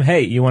meantime,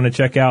 hey, you want to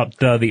check out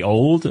the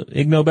old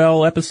Ig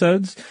Nobel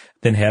episodes?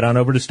 Then head on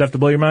over to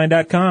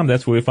stufftoblowyourmind.com.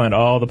 That's where you'll find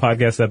all the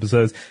podcast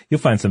episodes. You'll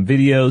find some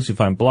videos. You'll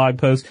find blog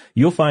posts.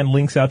 You'll find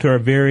links out to our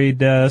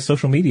varied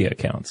social media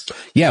accounts.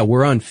 Yeah,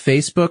 we're on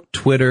Facebook,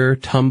 Twitter,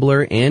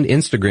 Tumblr, and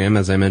Instagram,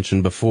 as I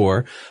mentioned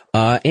before.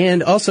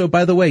 And also,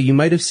 by the way, you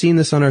might have seen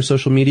this on our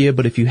social media,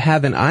 but if you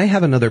haven't, I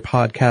have another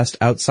podcast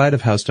outside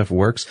of How Stuff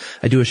Works.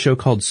 I do a show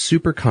called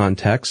Super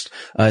Context.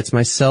 It's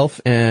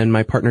myself and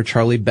my partner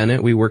Charlie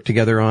Bennett. We work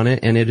together on it,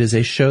 and it is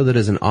a show that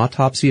is an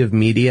autopsy of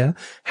media,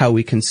 how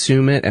we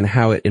consume it and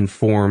how it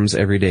informs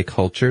everyday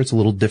culture. It's a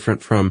little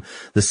different from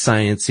the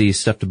sciencey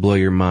stuff to blow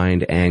your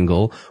mind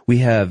angle. We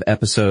have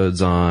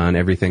episodes on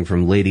everything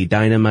from Lady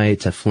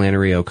Dynamite to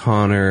Flannery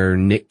O'Connor,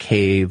 Nick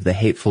Cave, The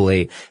Hateful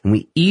Eight, and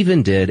we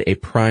even did a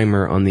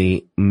primer on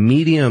the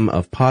medium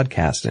of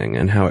podcasting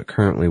and how it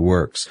currently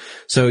works.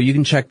 So you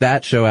can check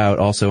that show out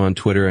also on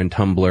Twitter and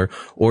Tumblr,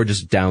 or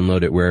just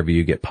download it wherever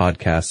you get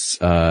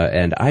podcasts.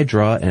 And I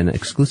draw an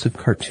exclusive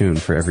cartoon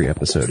for every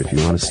episode. If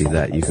you want to see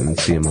that, you can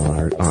see them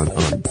on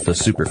the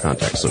Super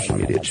Contact social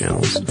media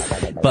channels.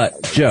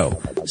 But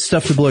Joe,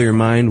 stuff to blow your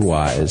mind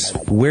wise,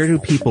 where do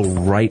people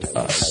write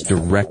us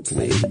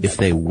directly if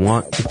they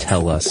want to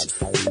tell us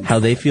how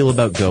they feel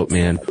about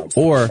Goatman?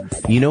 Or,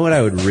 you know what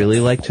I would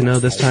really like to know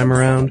this time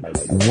around?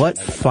 What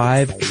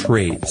 5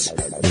 traits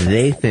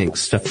they think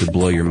Stuff to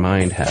Blow Your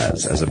Mind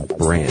has as a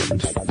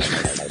brand?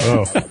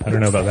 Oh, I don't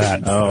know about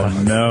that. Oh,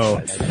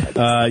 no.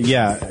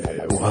 Yeah.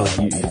 Well,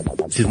 you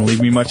didn't leave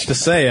me much to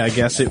say. I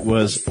guess it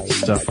was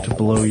Stuff to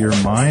Blow Your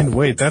Mind.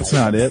 Wait, that's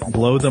not it.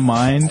 Blow the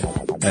mind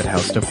at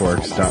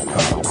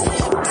howstuffworks.com.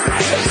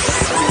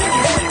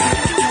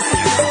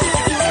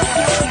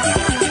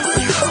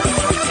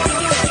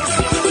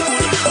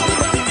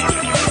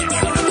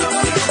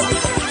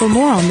 For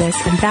more on this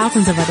and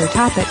thousands of other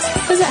topics,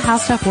 visit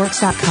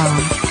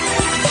howstuffworks.com.